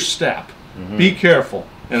watch your step. Be careful.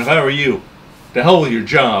 And if I were you, to hell with your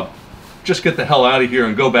job. Just get the hell out of here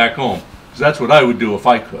and go back home. Because that's what I would do if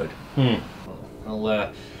I could.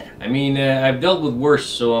 Well, I mean, I've dealt with worse,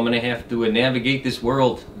 so I'm going to have to navigate this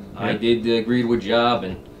world. Yeah. I did agree to a job,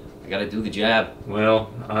 and I got to do the job.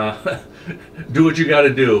 Well, do what you got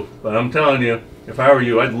to do. But I'm telling you, if I were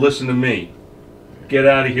you, I'd listen to me. Get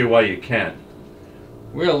out of here while you can.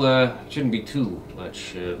 Well, it shouldn't be too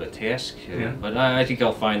much of a task, but I think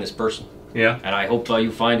I'll find this person. Yeah? And I hope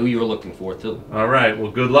you find who you're looking for, too. All right,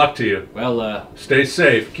 well, good luck to you. Well, stay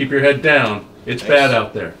safe. Keep your head down. It's bad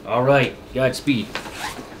out there. All right, Godspeed.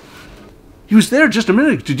 He was there just a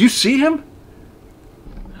minute ago. Did you see him?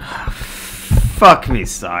 Fuck me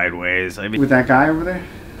sideways. I mean... With that guy over there?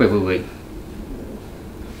 Wait.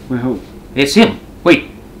 With who? It's him.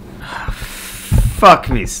 Wait. fuck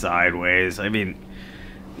me sideways. I mean,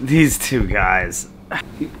 these two guys.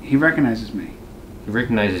 He recognizes me. He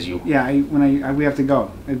recognizes you. Yeah, we have to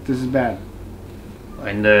go. This is bad.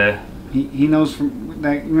 And he knows from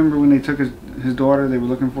that. Remember when they took his daughter? They were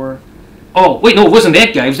looking for her. oh wait, no, it wasn't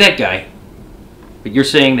that guy. It was that guy. But you're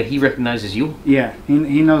saying that he recognizes you? Yeah,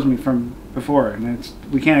 he knows me from before, and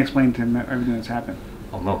we can't explain to him everything that's happened.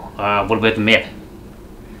 Oh no. What about the map?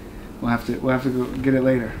 We'll have to go get it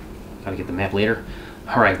later. Gotta get the map later.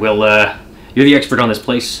 All right. Well, you're the expert on this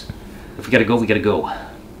place. If we gotta go, we gotta go. All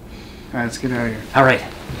right, let's get out of here. All right.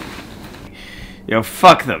 Yo,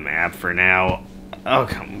 fuck the map for now. Oh,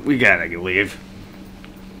 come, we gotta leave.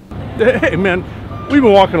 Hey, man, we've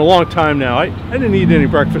been walking a long time now. I didn't eat any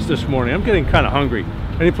breakfast this morning. I'm getting kind of hungry.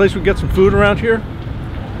 Any place we can get some food around here?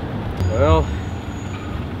 Well,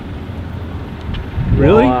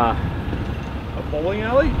 really? Well, a bowling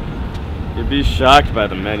alley? You'd be shocked by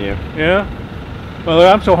the menu. Yeah? Well,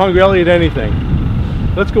 I'm so hungry I'll eat anything.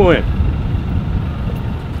 Let's go in.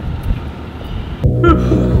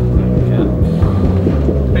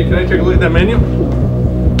 Hey, can I take a look at that menu?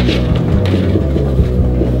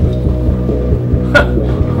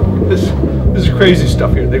 This is crazy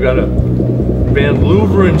stuff here. They've got a Van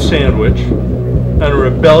Louveren sandwich and a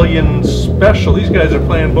Rebellion special. These guys are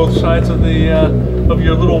playing both sides of the of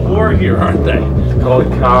your little war here, aren't they? It's called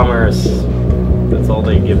commerce. That's all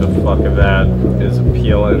they give a fuck about, is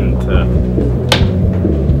appealing to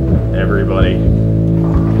everybody.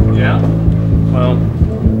 Yeah? Well,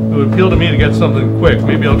 it would appeal to me to get something quick.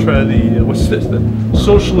 Maybe I'll try the, what's this? The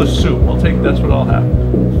socialist soup. That's what I'll have.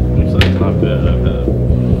 Actually, it's not bad, I've had it.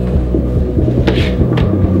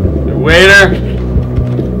 Waiter!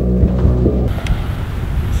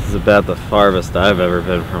 This is about the farthest I've ever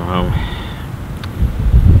been from home.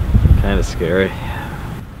 Kind of scary.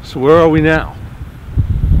 So where are we now?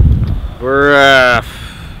 We're,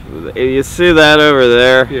 you see that over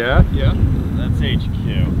there? Yeah, yeah. That's HQ.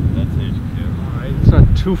 That's HQ. Alright, it's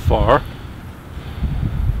not too far.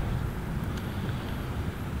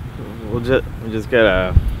 We just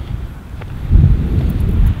gotta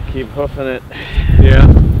keep hoofing it. Yeah.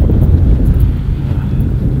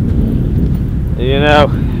 You know,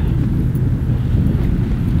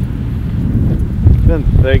 I've been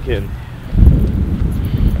thinking,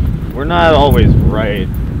 we're not always right.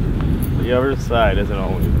 The other side isn't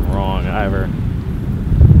always wrong either.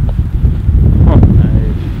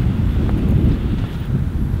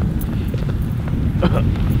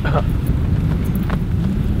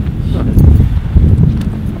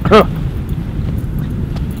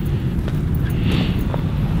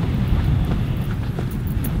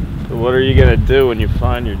 So what are you gonna do when you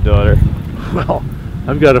find your daughter? Well,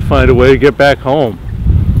 I've got to find a way to get back home.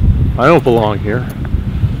 I don't belong here.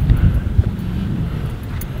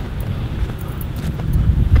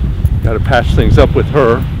 Got to patch things up with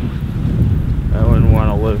her. I wouldn't want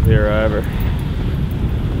to live here either.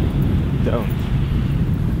 Don't.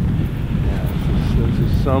 Yeah, this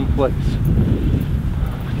is someplace.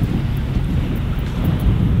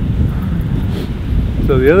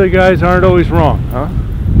 So the other guys aren't always wrong, huh?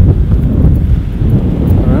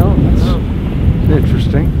 Well, that's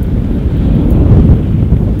interesting.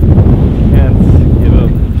 Can't give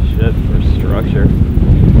up shit for structure.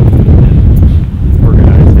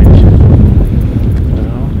 Organization.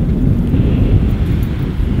 Well,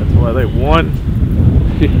 that's why they won.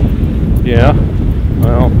 Yeah.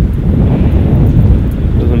 Well,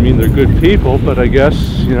 doesn't mean they're good people, but I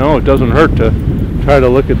guess, you know, it doesn't hurt to try to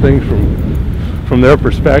look at things from their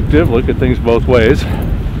perspective, look at things both ways.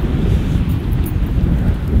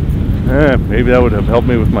 Maybe that would have helped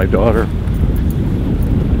me with my daughter.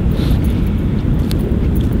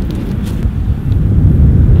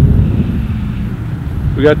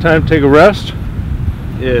 We got time to take a rest?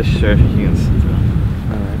 Yeah, sure. You can sit down.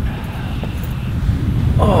 All right.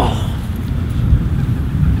 Oh.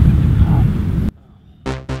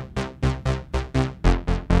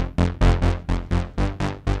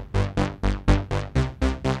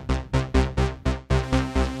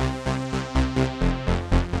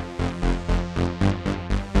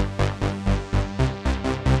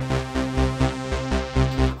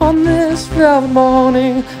 On this velvet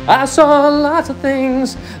morning, I saw lots of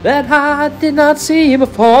things that I did not see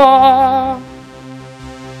before.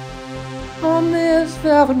 On this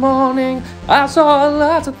velvet morning, I saw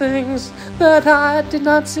lots of things that I did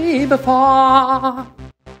not see before.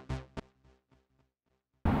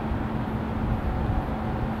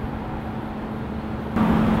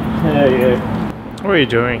 Hey, what are you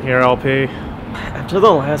doing here, LP? after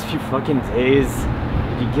the last few fucking days,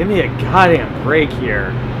 you give me a goddamn break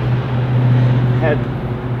here.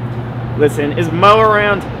 Listen, is Mo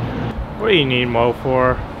around? What do you need Mo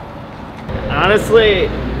for? Honestly,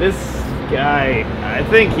 this guy, I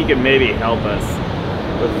think he could maybe help us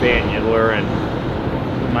with Van Yidler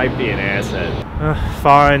and might be an asset.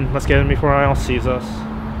 Fine, let's get him before anyone else sees us.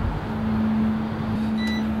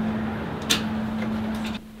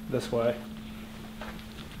 This way.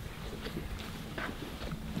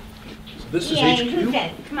 This is Hey, HQ? who's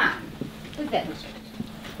this? Come on. Who's this?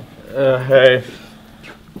 Hey.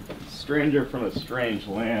 Stranger from a strange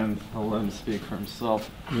land. I'll let him speak for himself.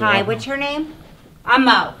 Hi, what's your name? I'm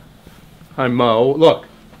Mo. I'm Mo. Look,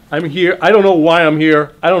 I'm here. I don't know why I'm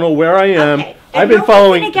here. I don't know where I am. Okay. I've been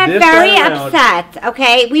following You're gonna this get very guy around. upset,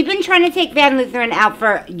 okay? We've been trying to take Van Lutheran out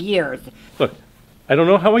for years. Look, I don't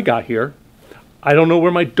know how I got here. I don't know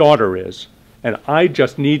where my daughter is. And I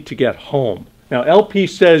just need to get home. Now, LP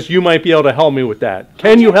says you might be able to help me with that.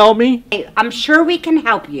 Can you help me? I'm sure we can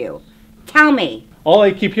help you. Tell me. All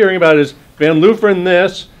I keep hearing about is Van Lutheren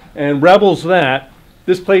this and Rebels that.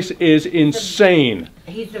 This place is insane.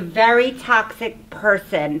 He's a very toxic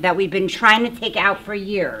person that we've been trying to take out for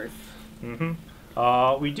years.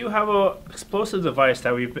 We do have a explosive device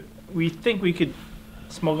that we think we could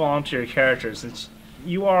smuggle onto your character, since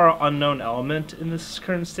you are an unknown element in this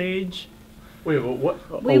current stage. Wait,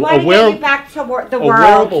 what? We want to get you back to the world.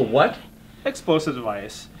 Wearable what? Explosive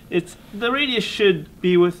device. It's the radius should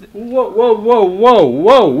be with.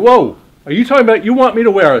 Whoa. Are you talking about you want me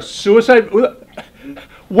to wear a suicide?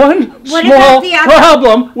 One What small about the other-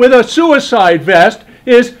 problem with a suicide vest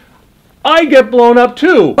is I get blown up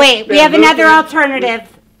too. Wait, we have another alternative.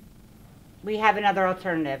 We have another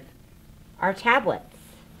alternative. Our tablets.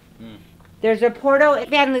 There's a portal at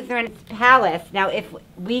Van Lutheran's palace. Now,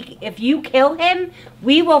 if you kill him,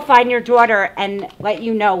 we will find your daughter and let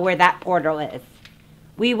you know where that portal is.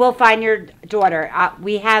 We will find your daughter.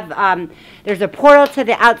 We have, there's a portal to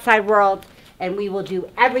the outside world, and we will do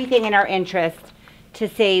everything in our interest to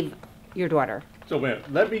save your daughter. So wait,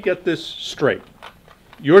 let me get this straight.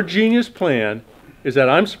 Your genius plan is that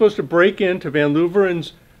I'm supposed to break into Van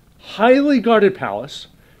Lutheran's highly guarded palace,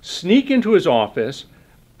 sneak into his office,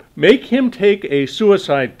 make him take a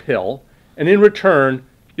suicide pill, and in return,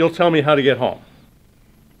 you'll tell me how to get home.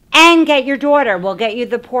 And get your daughter. We'll get you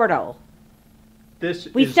the portal. This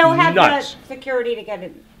We is still have nuts. the security to get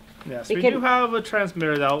it. Yes, We we can- do have a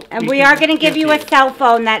transmitter that. And we are going to give you a cell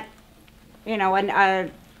phone that, you know, and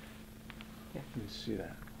Let me see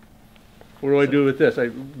that. What do I do with this? I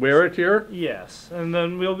wear it here? Yes, and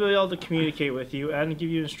then we'll be able to communicate with you and give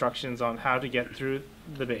you instructions on how to get through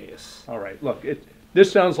the base. All right, look,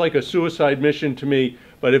 this sounds like a suicide mission to me,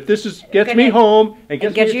 but if this gets gonna- me home and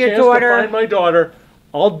gets get me you a your chance daughter. to find my daughter,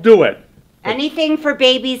 I'll do it. anything for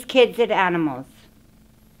babies, kids, and animals.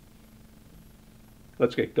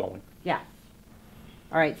 Let's get going. Yeah.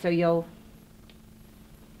 All right, so you'll.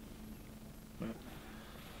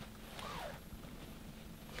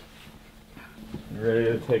 Ready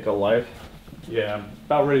to take a life? Yeah, I'm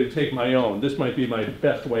about ready to take my own. This might be my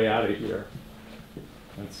best way out of here.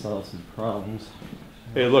 That solves some problems.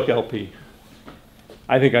 Hey, look, LP.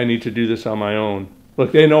 I think I need to do this on my own.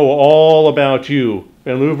 Look, they know all about you.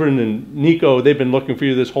 Van Lutheren and Nico, they've been looking for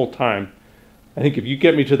you this whole time. I think if you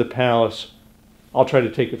get me to the palace, I'll try to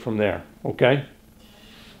take it from there, okay?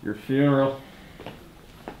 Your funeral.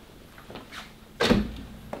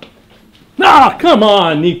 Ah, come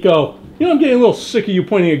on, Nico. You know, I'm getting a little sick of you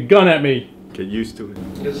pointing a gun at me. Get used to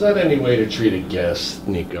it. Is that any way to treat a guest,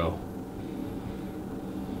 Nico?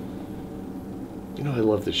 You know I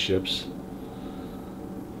love the ships.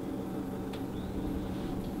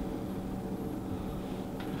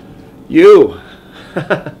 You!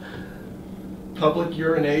 Public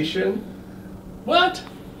urination? What?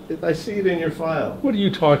 I see it in your file. What are you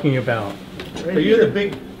talking about? Right Are you here.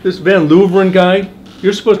 the this Van Lutheren guy?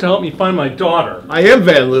 You're supposed to help me find my daughter. I am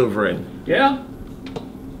Van Lutheren. Yeah?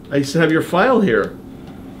 I used to have your file here.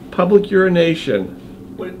 Public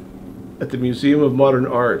urination. What? At the Museum of Modern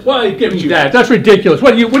Art. Why give me that? That's ridiculous.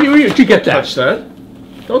 Where did you get that? Touch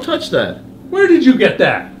that. Don't touch that. Where did you get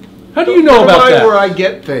that? How do you know about that? Where I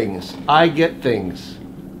get things. I get things.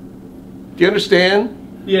 Do you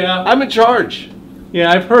understand? Yeah. I'm in charge. Yeah,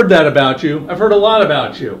 I've heard that about you. I've heard a lot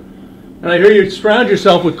about you. And I hear you surround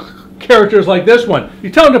yourself with characters like this one. You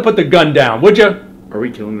tell him to put the gun down, would you? Are we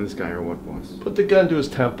killing this guy or what, boss? Put the gun to his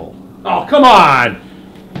temple. Oh, come on!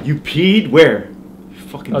 You peed? Where? You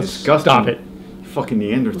fucking disgusting. Stop it. You fucking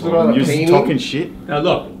Neanderthal. Was it on a You're just painting? talking shit. Now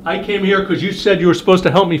look, I came here because you said you were supposed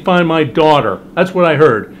to help me find my daughter. That's what I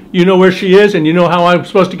heard. You know where she is and you know how I'm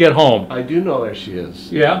supposed to get home. I do know where she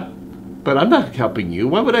is. Yeah? But I'm not helping you.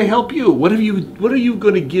 Why would I help you? What are you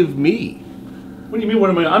going to give me? What do you mean, what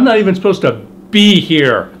am I? I'm not even supposed to be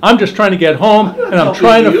here. I'm just trying to get home, and I'm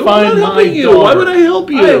trying to find my daughter. Why would I help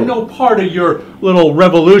you? I have no part of your little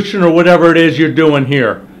revolution or whatever it is you're doing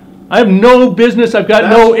here. I have no business. I've got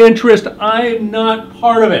no interest. I'm not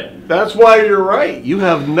part of it. That's why you're right. You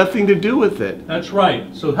have nothing to do with it. That's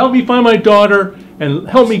right. So help me find my daughter and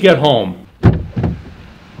help me get home.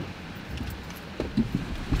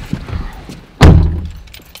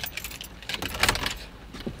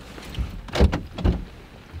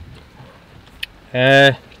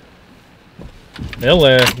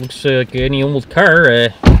 Looks like any old car. Well,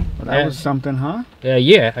 that was something, huh?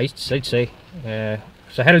 Yeah, I'd say.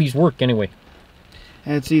 So how do these work anyway?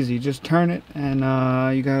 It's easy. Just turn it, and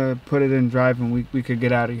you gotta put it in drive, and we could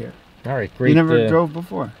get out of here. All right, great. You never drove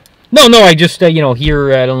before? No, I just,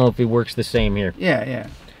 here, I don't know if it works the same here. Yeah.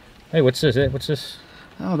 Hey, what's this? What's this?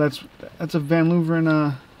 Oh, that's a Van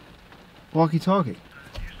Louveren walkie-talkie.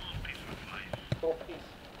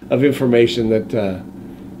 Of information that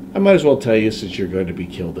I might as well tell you since you're going to be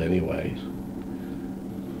killed anyway.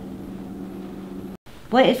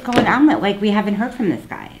 What is going on with, like, we haven't heard from this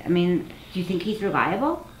guy. I mean, do you think he's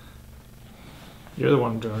reliable? You're the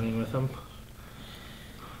one droning with him.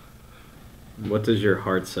 What does your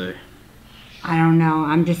heart say? I don't know.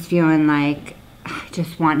 I'm just feeling like I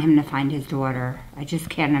just want him to find his daughter. I just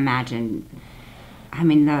can't imagine. I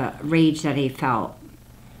mean, the rage that he felt.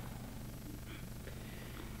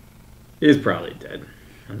 He's probably dead.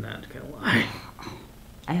 I'm not gonna lie.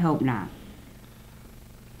 I hope not.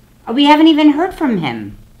 We haven't even heard from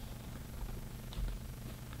him.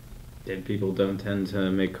 Dead people don't tend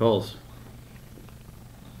to make calls.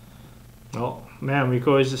 Oh, man, we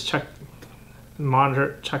could always just check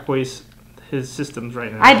his systems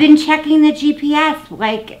right now. I've been checking the GPS.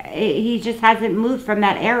 Like, he just hasn't moved from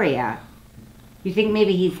that area. You think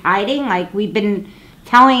maybe he's hiding? Like, we've been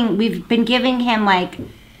giving him, like,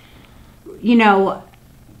 you know,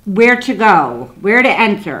 where to go, where to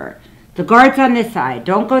enter. The guard's on this side.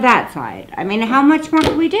 Don't go that side. I mean, how much more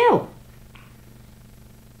can we do?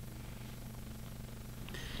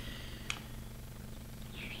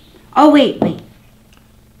 Oh, wait.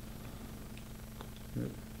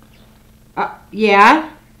 Yeah?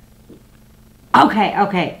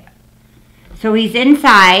 Okay. So he's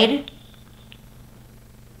inside.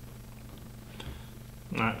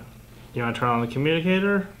 Alright. You want to turn on the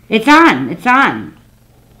communicator? It's on.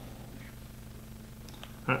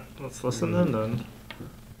 Alright, let's listen then.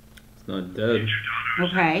 It's not dead.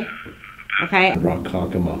 Okay.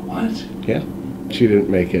 Ronkonkoma. What? Yeah. She didn't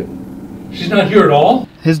make it. She's not here at all?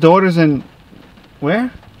 His daughter's in...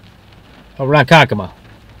 where? Oh, Ronkonkoma.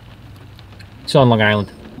 It's on Long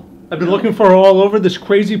Island. I've been looking for her all over this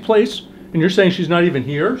crazy place, and you're saying she's not even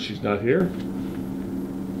here? She's not here.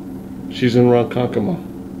 She's in Ronkonkoma.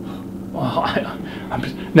 Well,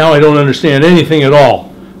 now I don't understand anything at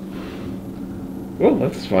all. Well,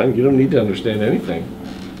 that's fine. You don't need to understand anything.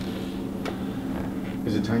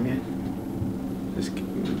 Is it time yet? This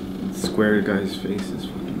square guy's face is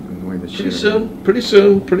fucking annoying the shit. Pretty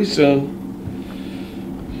soon.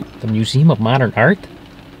 The Museum of Modern Art?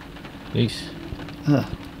 Jeez. You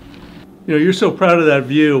know, you're so proud of that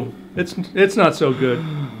view. It's not so good.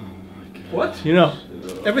 What? You know,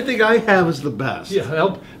 everything I have is the best.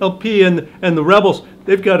 Yeah, LP and the rebels,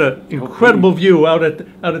 they've got an incredible view out at the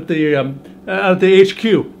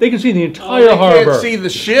HQ. They can see the entire harbor. They can't see the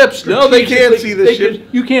ships. No, they can't see the ships.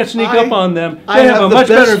 You can't sneak up on them. I They have a the much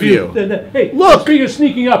best better view. Hey, look! Speaking of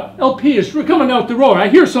sneaking up, LP is coming out the road. I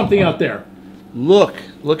hear something out there. Look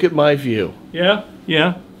at my view. Yeah.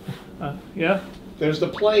 There's the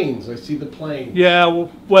planes. I see the planes. Yeah,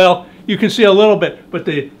 well, you can see a little bit, but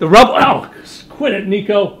the rebel. Oh, quit it,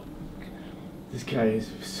 Nico. This guy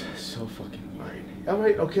is so fucking worried. All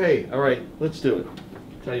right, let's do it.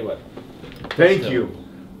 Tell you what. Thank you.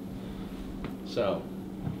 So,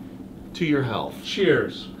 to your health.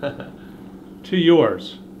 Cheers. To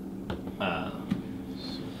yours. So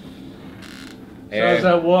how's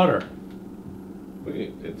that water?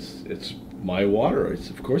 It's my water.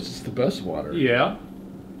 Of course it's the best water. Yeah.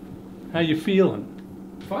 How you feeling?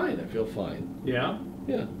 Fine. I feel fine. Yeah.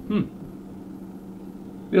 Yeah.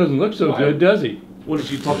 He doesn't look so good, does he? What did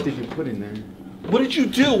you put in there? What did you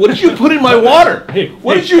do? What did you put in my water?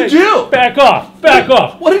 What did you do? Back off!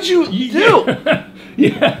 What did you do?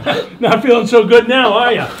 Yeah. Not feeling so good now,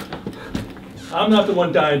 are you? I'm not the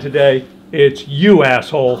one dying today. It's you,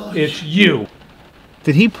 asshole. It's you.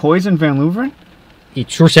 Did he poison Van Louveren? It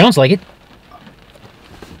sure sounds like it.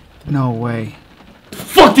 No way. The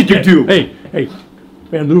fuck did you do? Hey,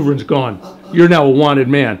 Van Louveren's gone. You're now a wanted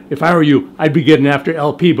man. If I were you, I'd be getting after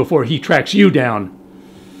LP before he tracks you down.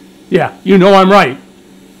 Yeah, you know I'm right.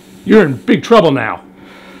 You're in big trouble now.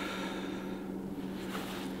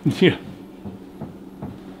 Yeah.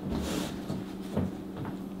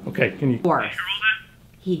 Okay, can you... Worse.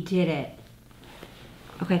 He did it.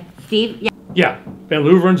 Okay, Steve? Yeah. Yeah, Van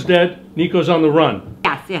Luvern's dead. Nico's on the run.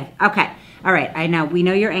 Yes, yes. Okay. All right, I know. We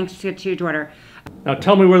know you're anxious to get to your daughter. Now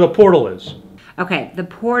tell me where the portal is. Okay, the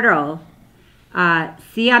portal,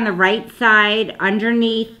 see on the right side,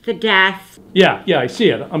 underneath the desk. Yeah, I see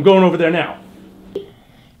it. I'm going over there now.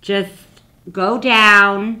 Just go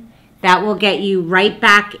down. That will get you right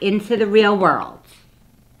back into the real world.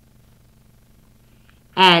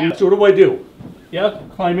 And so what do I do? Yeah,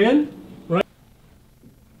 climb in, right?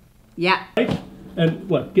 Yeah. Right? And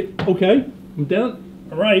what? Okay, I'm down.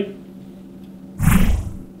 All right.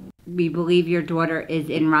 We believe your daughter is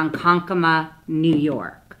in Ronkonkoma, New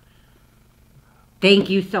York. Thank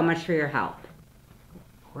you so much for your help.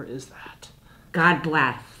 Where is that? God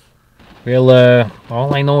bless. Well,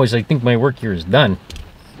 all I know is I think my work here is done.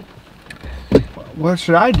 What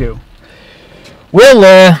should I do?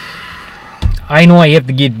 Well, I know I have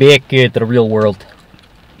to get back to the real world.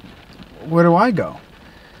 Where do I go?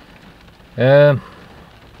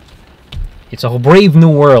 It's a brave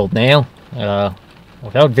new world now.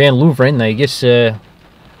 Without Van Luveren, I guess the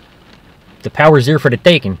power's there for the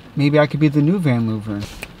taking. Maybe I could be the new Van Luveren.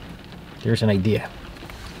 There's an idea.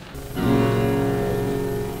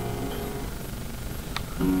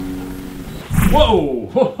 Whoa,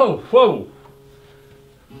 whoa, whoa.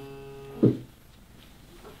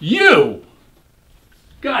 You!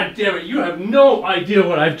 God damn it, you have no idea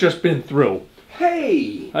what I've just been through.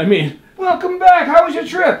 Hey! I mean... Welcome back. How was your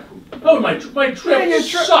trip? Oh, my trip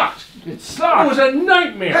sucked. It sucked. It was a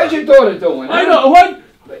nightmare. How's your daughter doing? I know. What?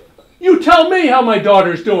 You tell me how my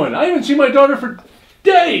daughter's doing. I haven't seen my daughter for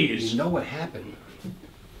days. You know what happened?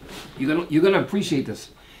 You're gonna appreciate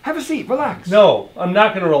this. Have a seat. Relax. No, I'm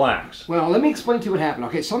not going to relax. Well, let me explain to you what happened.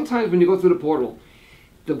 Okay, sometimes when you go through the portal,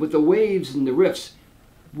 with the waves and the rifts,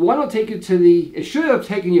 one will take you to the... It should have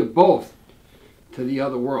taken you both to the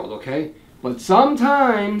other world, okay? But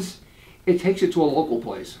sometimes it takes you to a local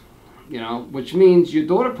place, you know, which means your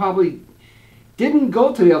daughter probably didn't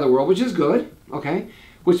go to the other world, which is good, okay?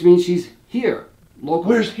 Which means she's here, local.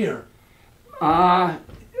 Where's here?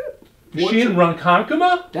 Is she in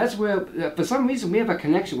Ronkonkoma? That's where, for some reason, we have a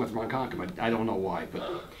connection with Ronkonkoma. I don't know why, but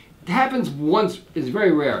it happens once. It's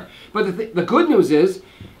very rare. But the good news is,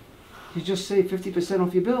 you just save 50%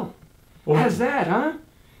 off your bill. How's that, huh?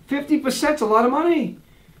 50%'s a lot of money.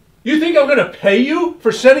 You think I'm going to pay you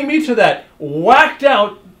for sending me to that whacked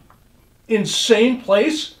out, insane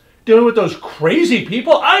place? Dealing with those crazy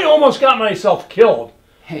people? I almost got myself killed.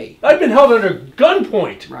 Hey. I've been held under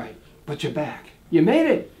gunpoint. Right. But you're back. You made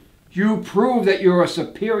it. You proved that you're a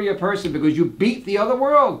superior person because you beat the other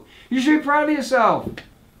world. You should be proud of yourself.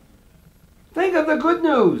 Think of the good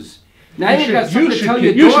news. Now you got something to tell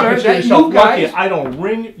your daughter that you guys... I don't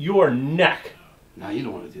wring your neck. No, you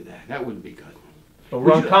don't want to do that. That wouldn't be good.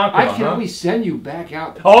 Ronkonkoma, I can always send you back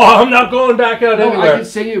out. Oh, I'm not going back out anywhere. I can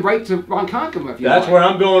send you right to Ronkonkoma if you That's like. where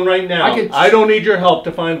I'm going right now. I don't need your help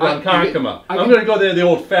to find Ronkonkoma. I'm going to go there the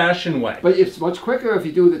old-fashioned way. But it's much quicker if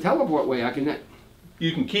you do the teleport way.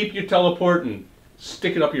 You can keep your teleport and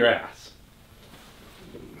stick it up your ass.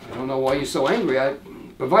 I don't know why you're so angry. I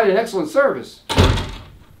provided excellent service.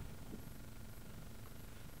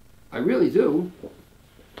 I really do.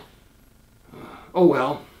 Oh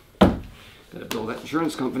well. Gotta bill that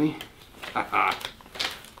insurance company. 50%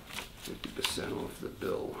 off the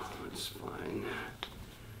bill. That's fine.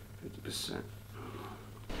 50%.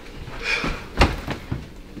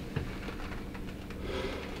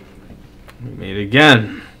 We meet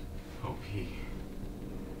again. Oh,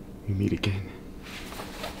 we meet again.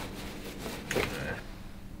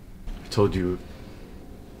 I told you.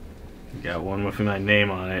 You got one with my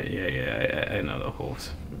name on it. Yeah, I know the whole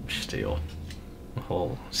spiel. The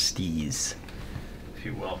whole steez, if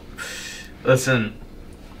you will. Listen,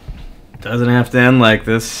 doesn't have to end like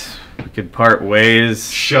this. We could part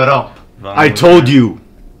ways. Shut up. I told you.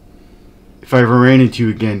 If I ever ran into you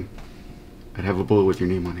again, I'd have a bullet with your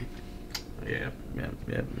name on it. Yeah.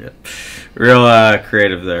 Real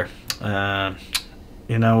creative there.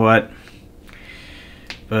 You know what?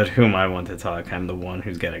 But whom I want to talk, I'm the one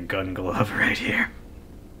who's got a gun glove right here.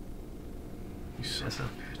 You son of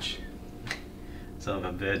a bitch. Son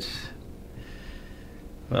of a bitch.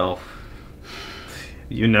 Well,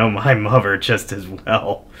 you know my mother just as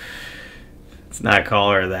well. Let's not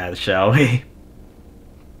call her that, shall we?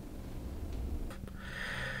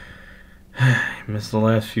 You missed the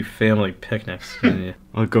last few family picnics, didn't you?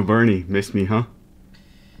 Uncle Bernie missed me, huh?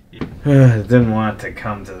 I didn't want it to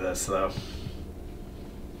come to this, though.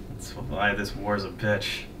 That's why this war's a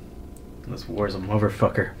bitch. This war's a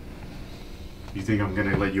motherfucker. You think I'm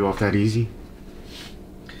gonna let you off that easy?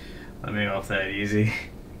 Let me off that easy.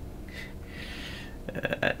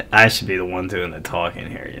 I should be the one doing the talking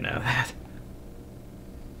here, you know that.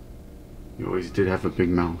 You always did have a big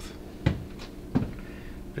mouth.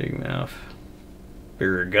 Big mouth.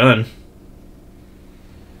 Bigger gun.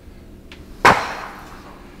 I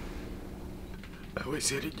always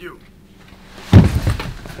hated you.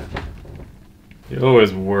 You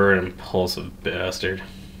always were an impulsive bastard.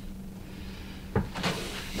 Well,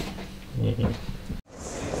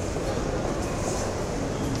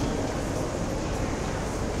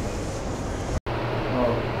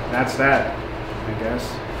 that's that, I guess.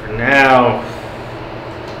 For now,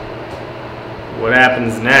 what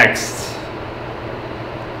happens next?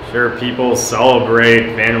 Sure, people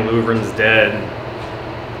celebrate Van Louveren's dead.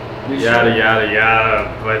 Yada, yada,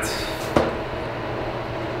 yada, but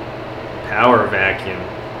power vacuum.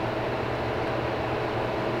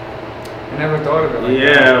 I never thought of it like that.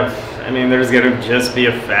 Yeah, I mean, there's gonna just be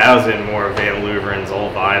 1,000 more Van Louverens all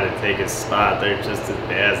vying to take his spot. They're just as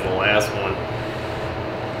bad as the last one.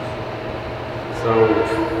 So,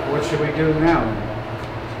 what should we do now?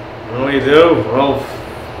 What do we do? Well,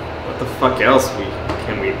 what the fuck else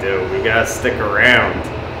can we do? We gotta stick around.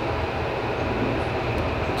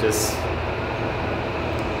 Just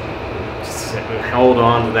hold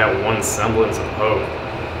on to that one semblance of hope.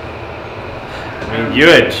 I mean, you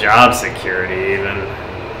had job security even.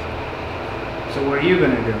 So what are you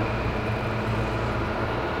gonna do?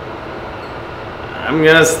 I'm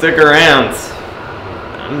gonna stick around.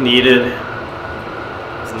 I'm needed.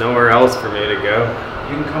 There's nowhere else for me to go.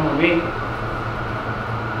 You can come with me.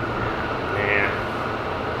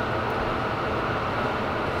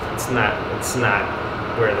 Nah. It's not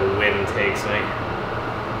where the wind takes me.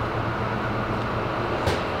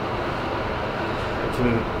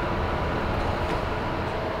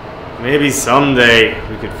 Maybe someday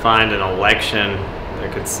we could find an election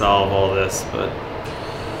that could solve all this, but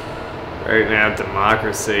right now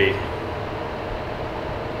democracy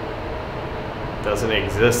doesn't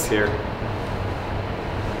exist here.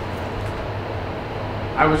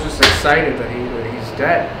 I was just excited that he's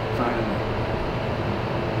dead, finally.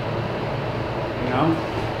 You know?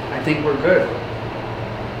 I think we're good.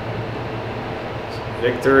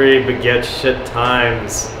 Victory begets shit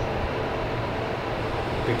times.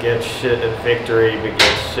 Begets shit at victory,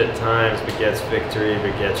 begets shit times, begets victory,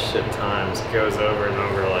 begets shit times. It goes over and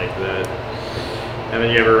over like that.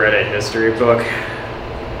 Haven't you ever read a history book?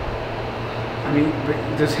 I mean,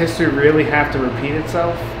 does history really have to repeat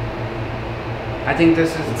itself? I think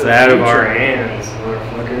this is It's the out of future. our hands,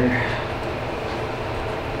 motherfucker.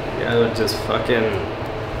 You gotta just fucking...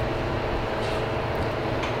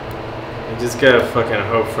 You just gotta fucking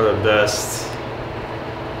hope for the best.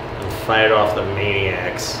 And fight off the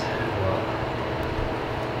maniacs.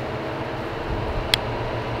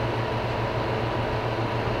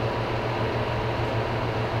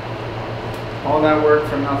 All that work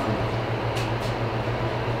for nothing.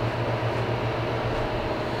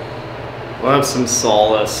 We'll have some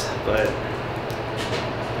solace, but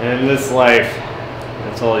in this life,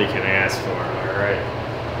 that's all you can ask for, alright?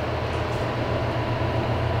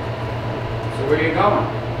 So where are you going?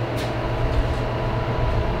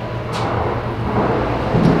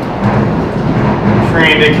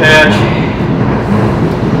 Train to catch.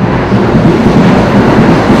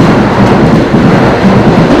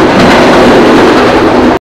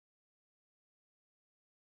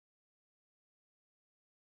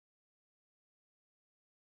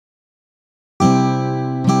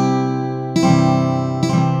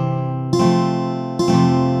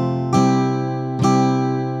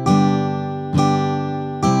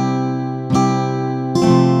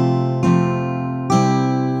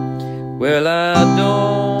 Well, I don't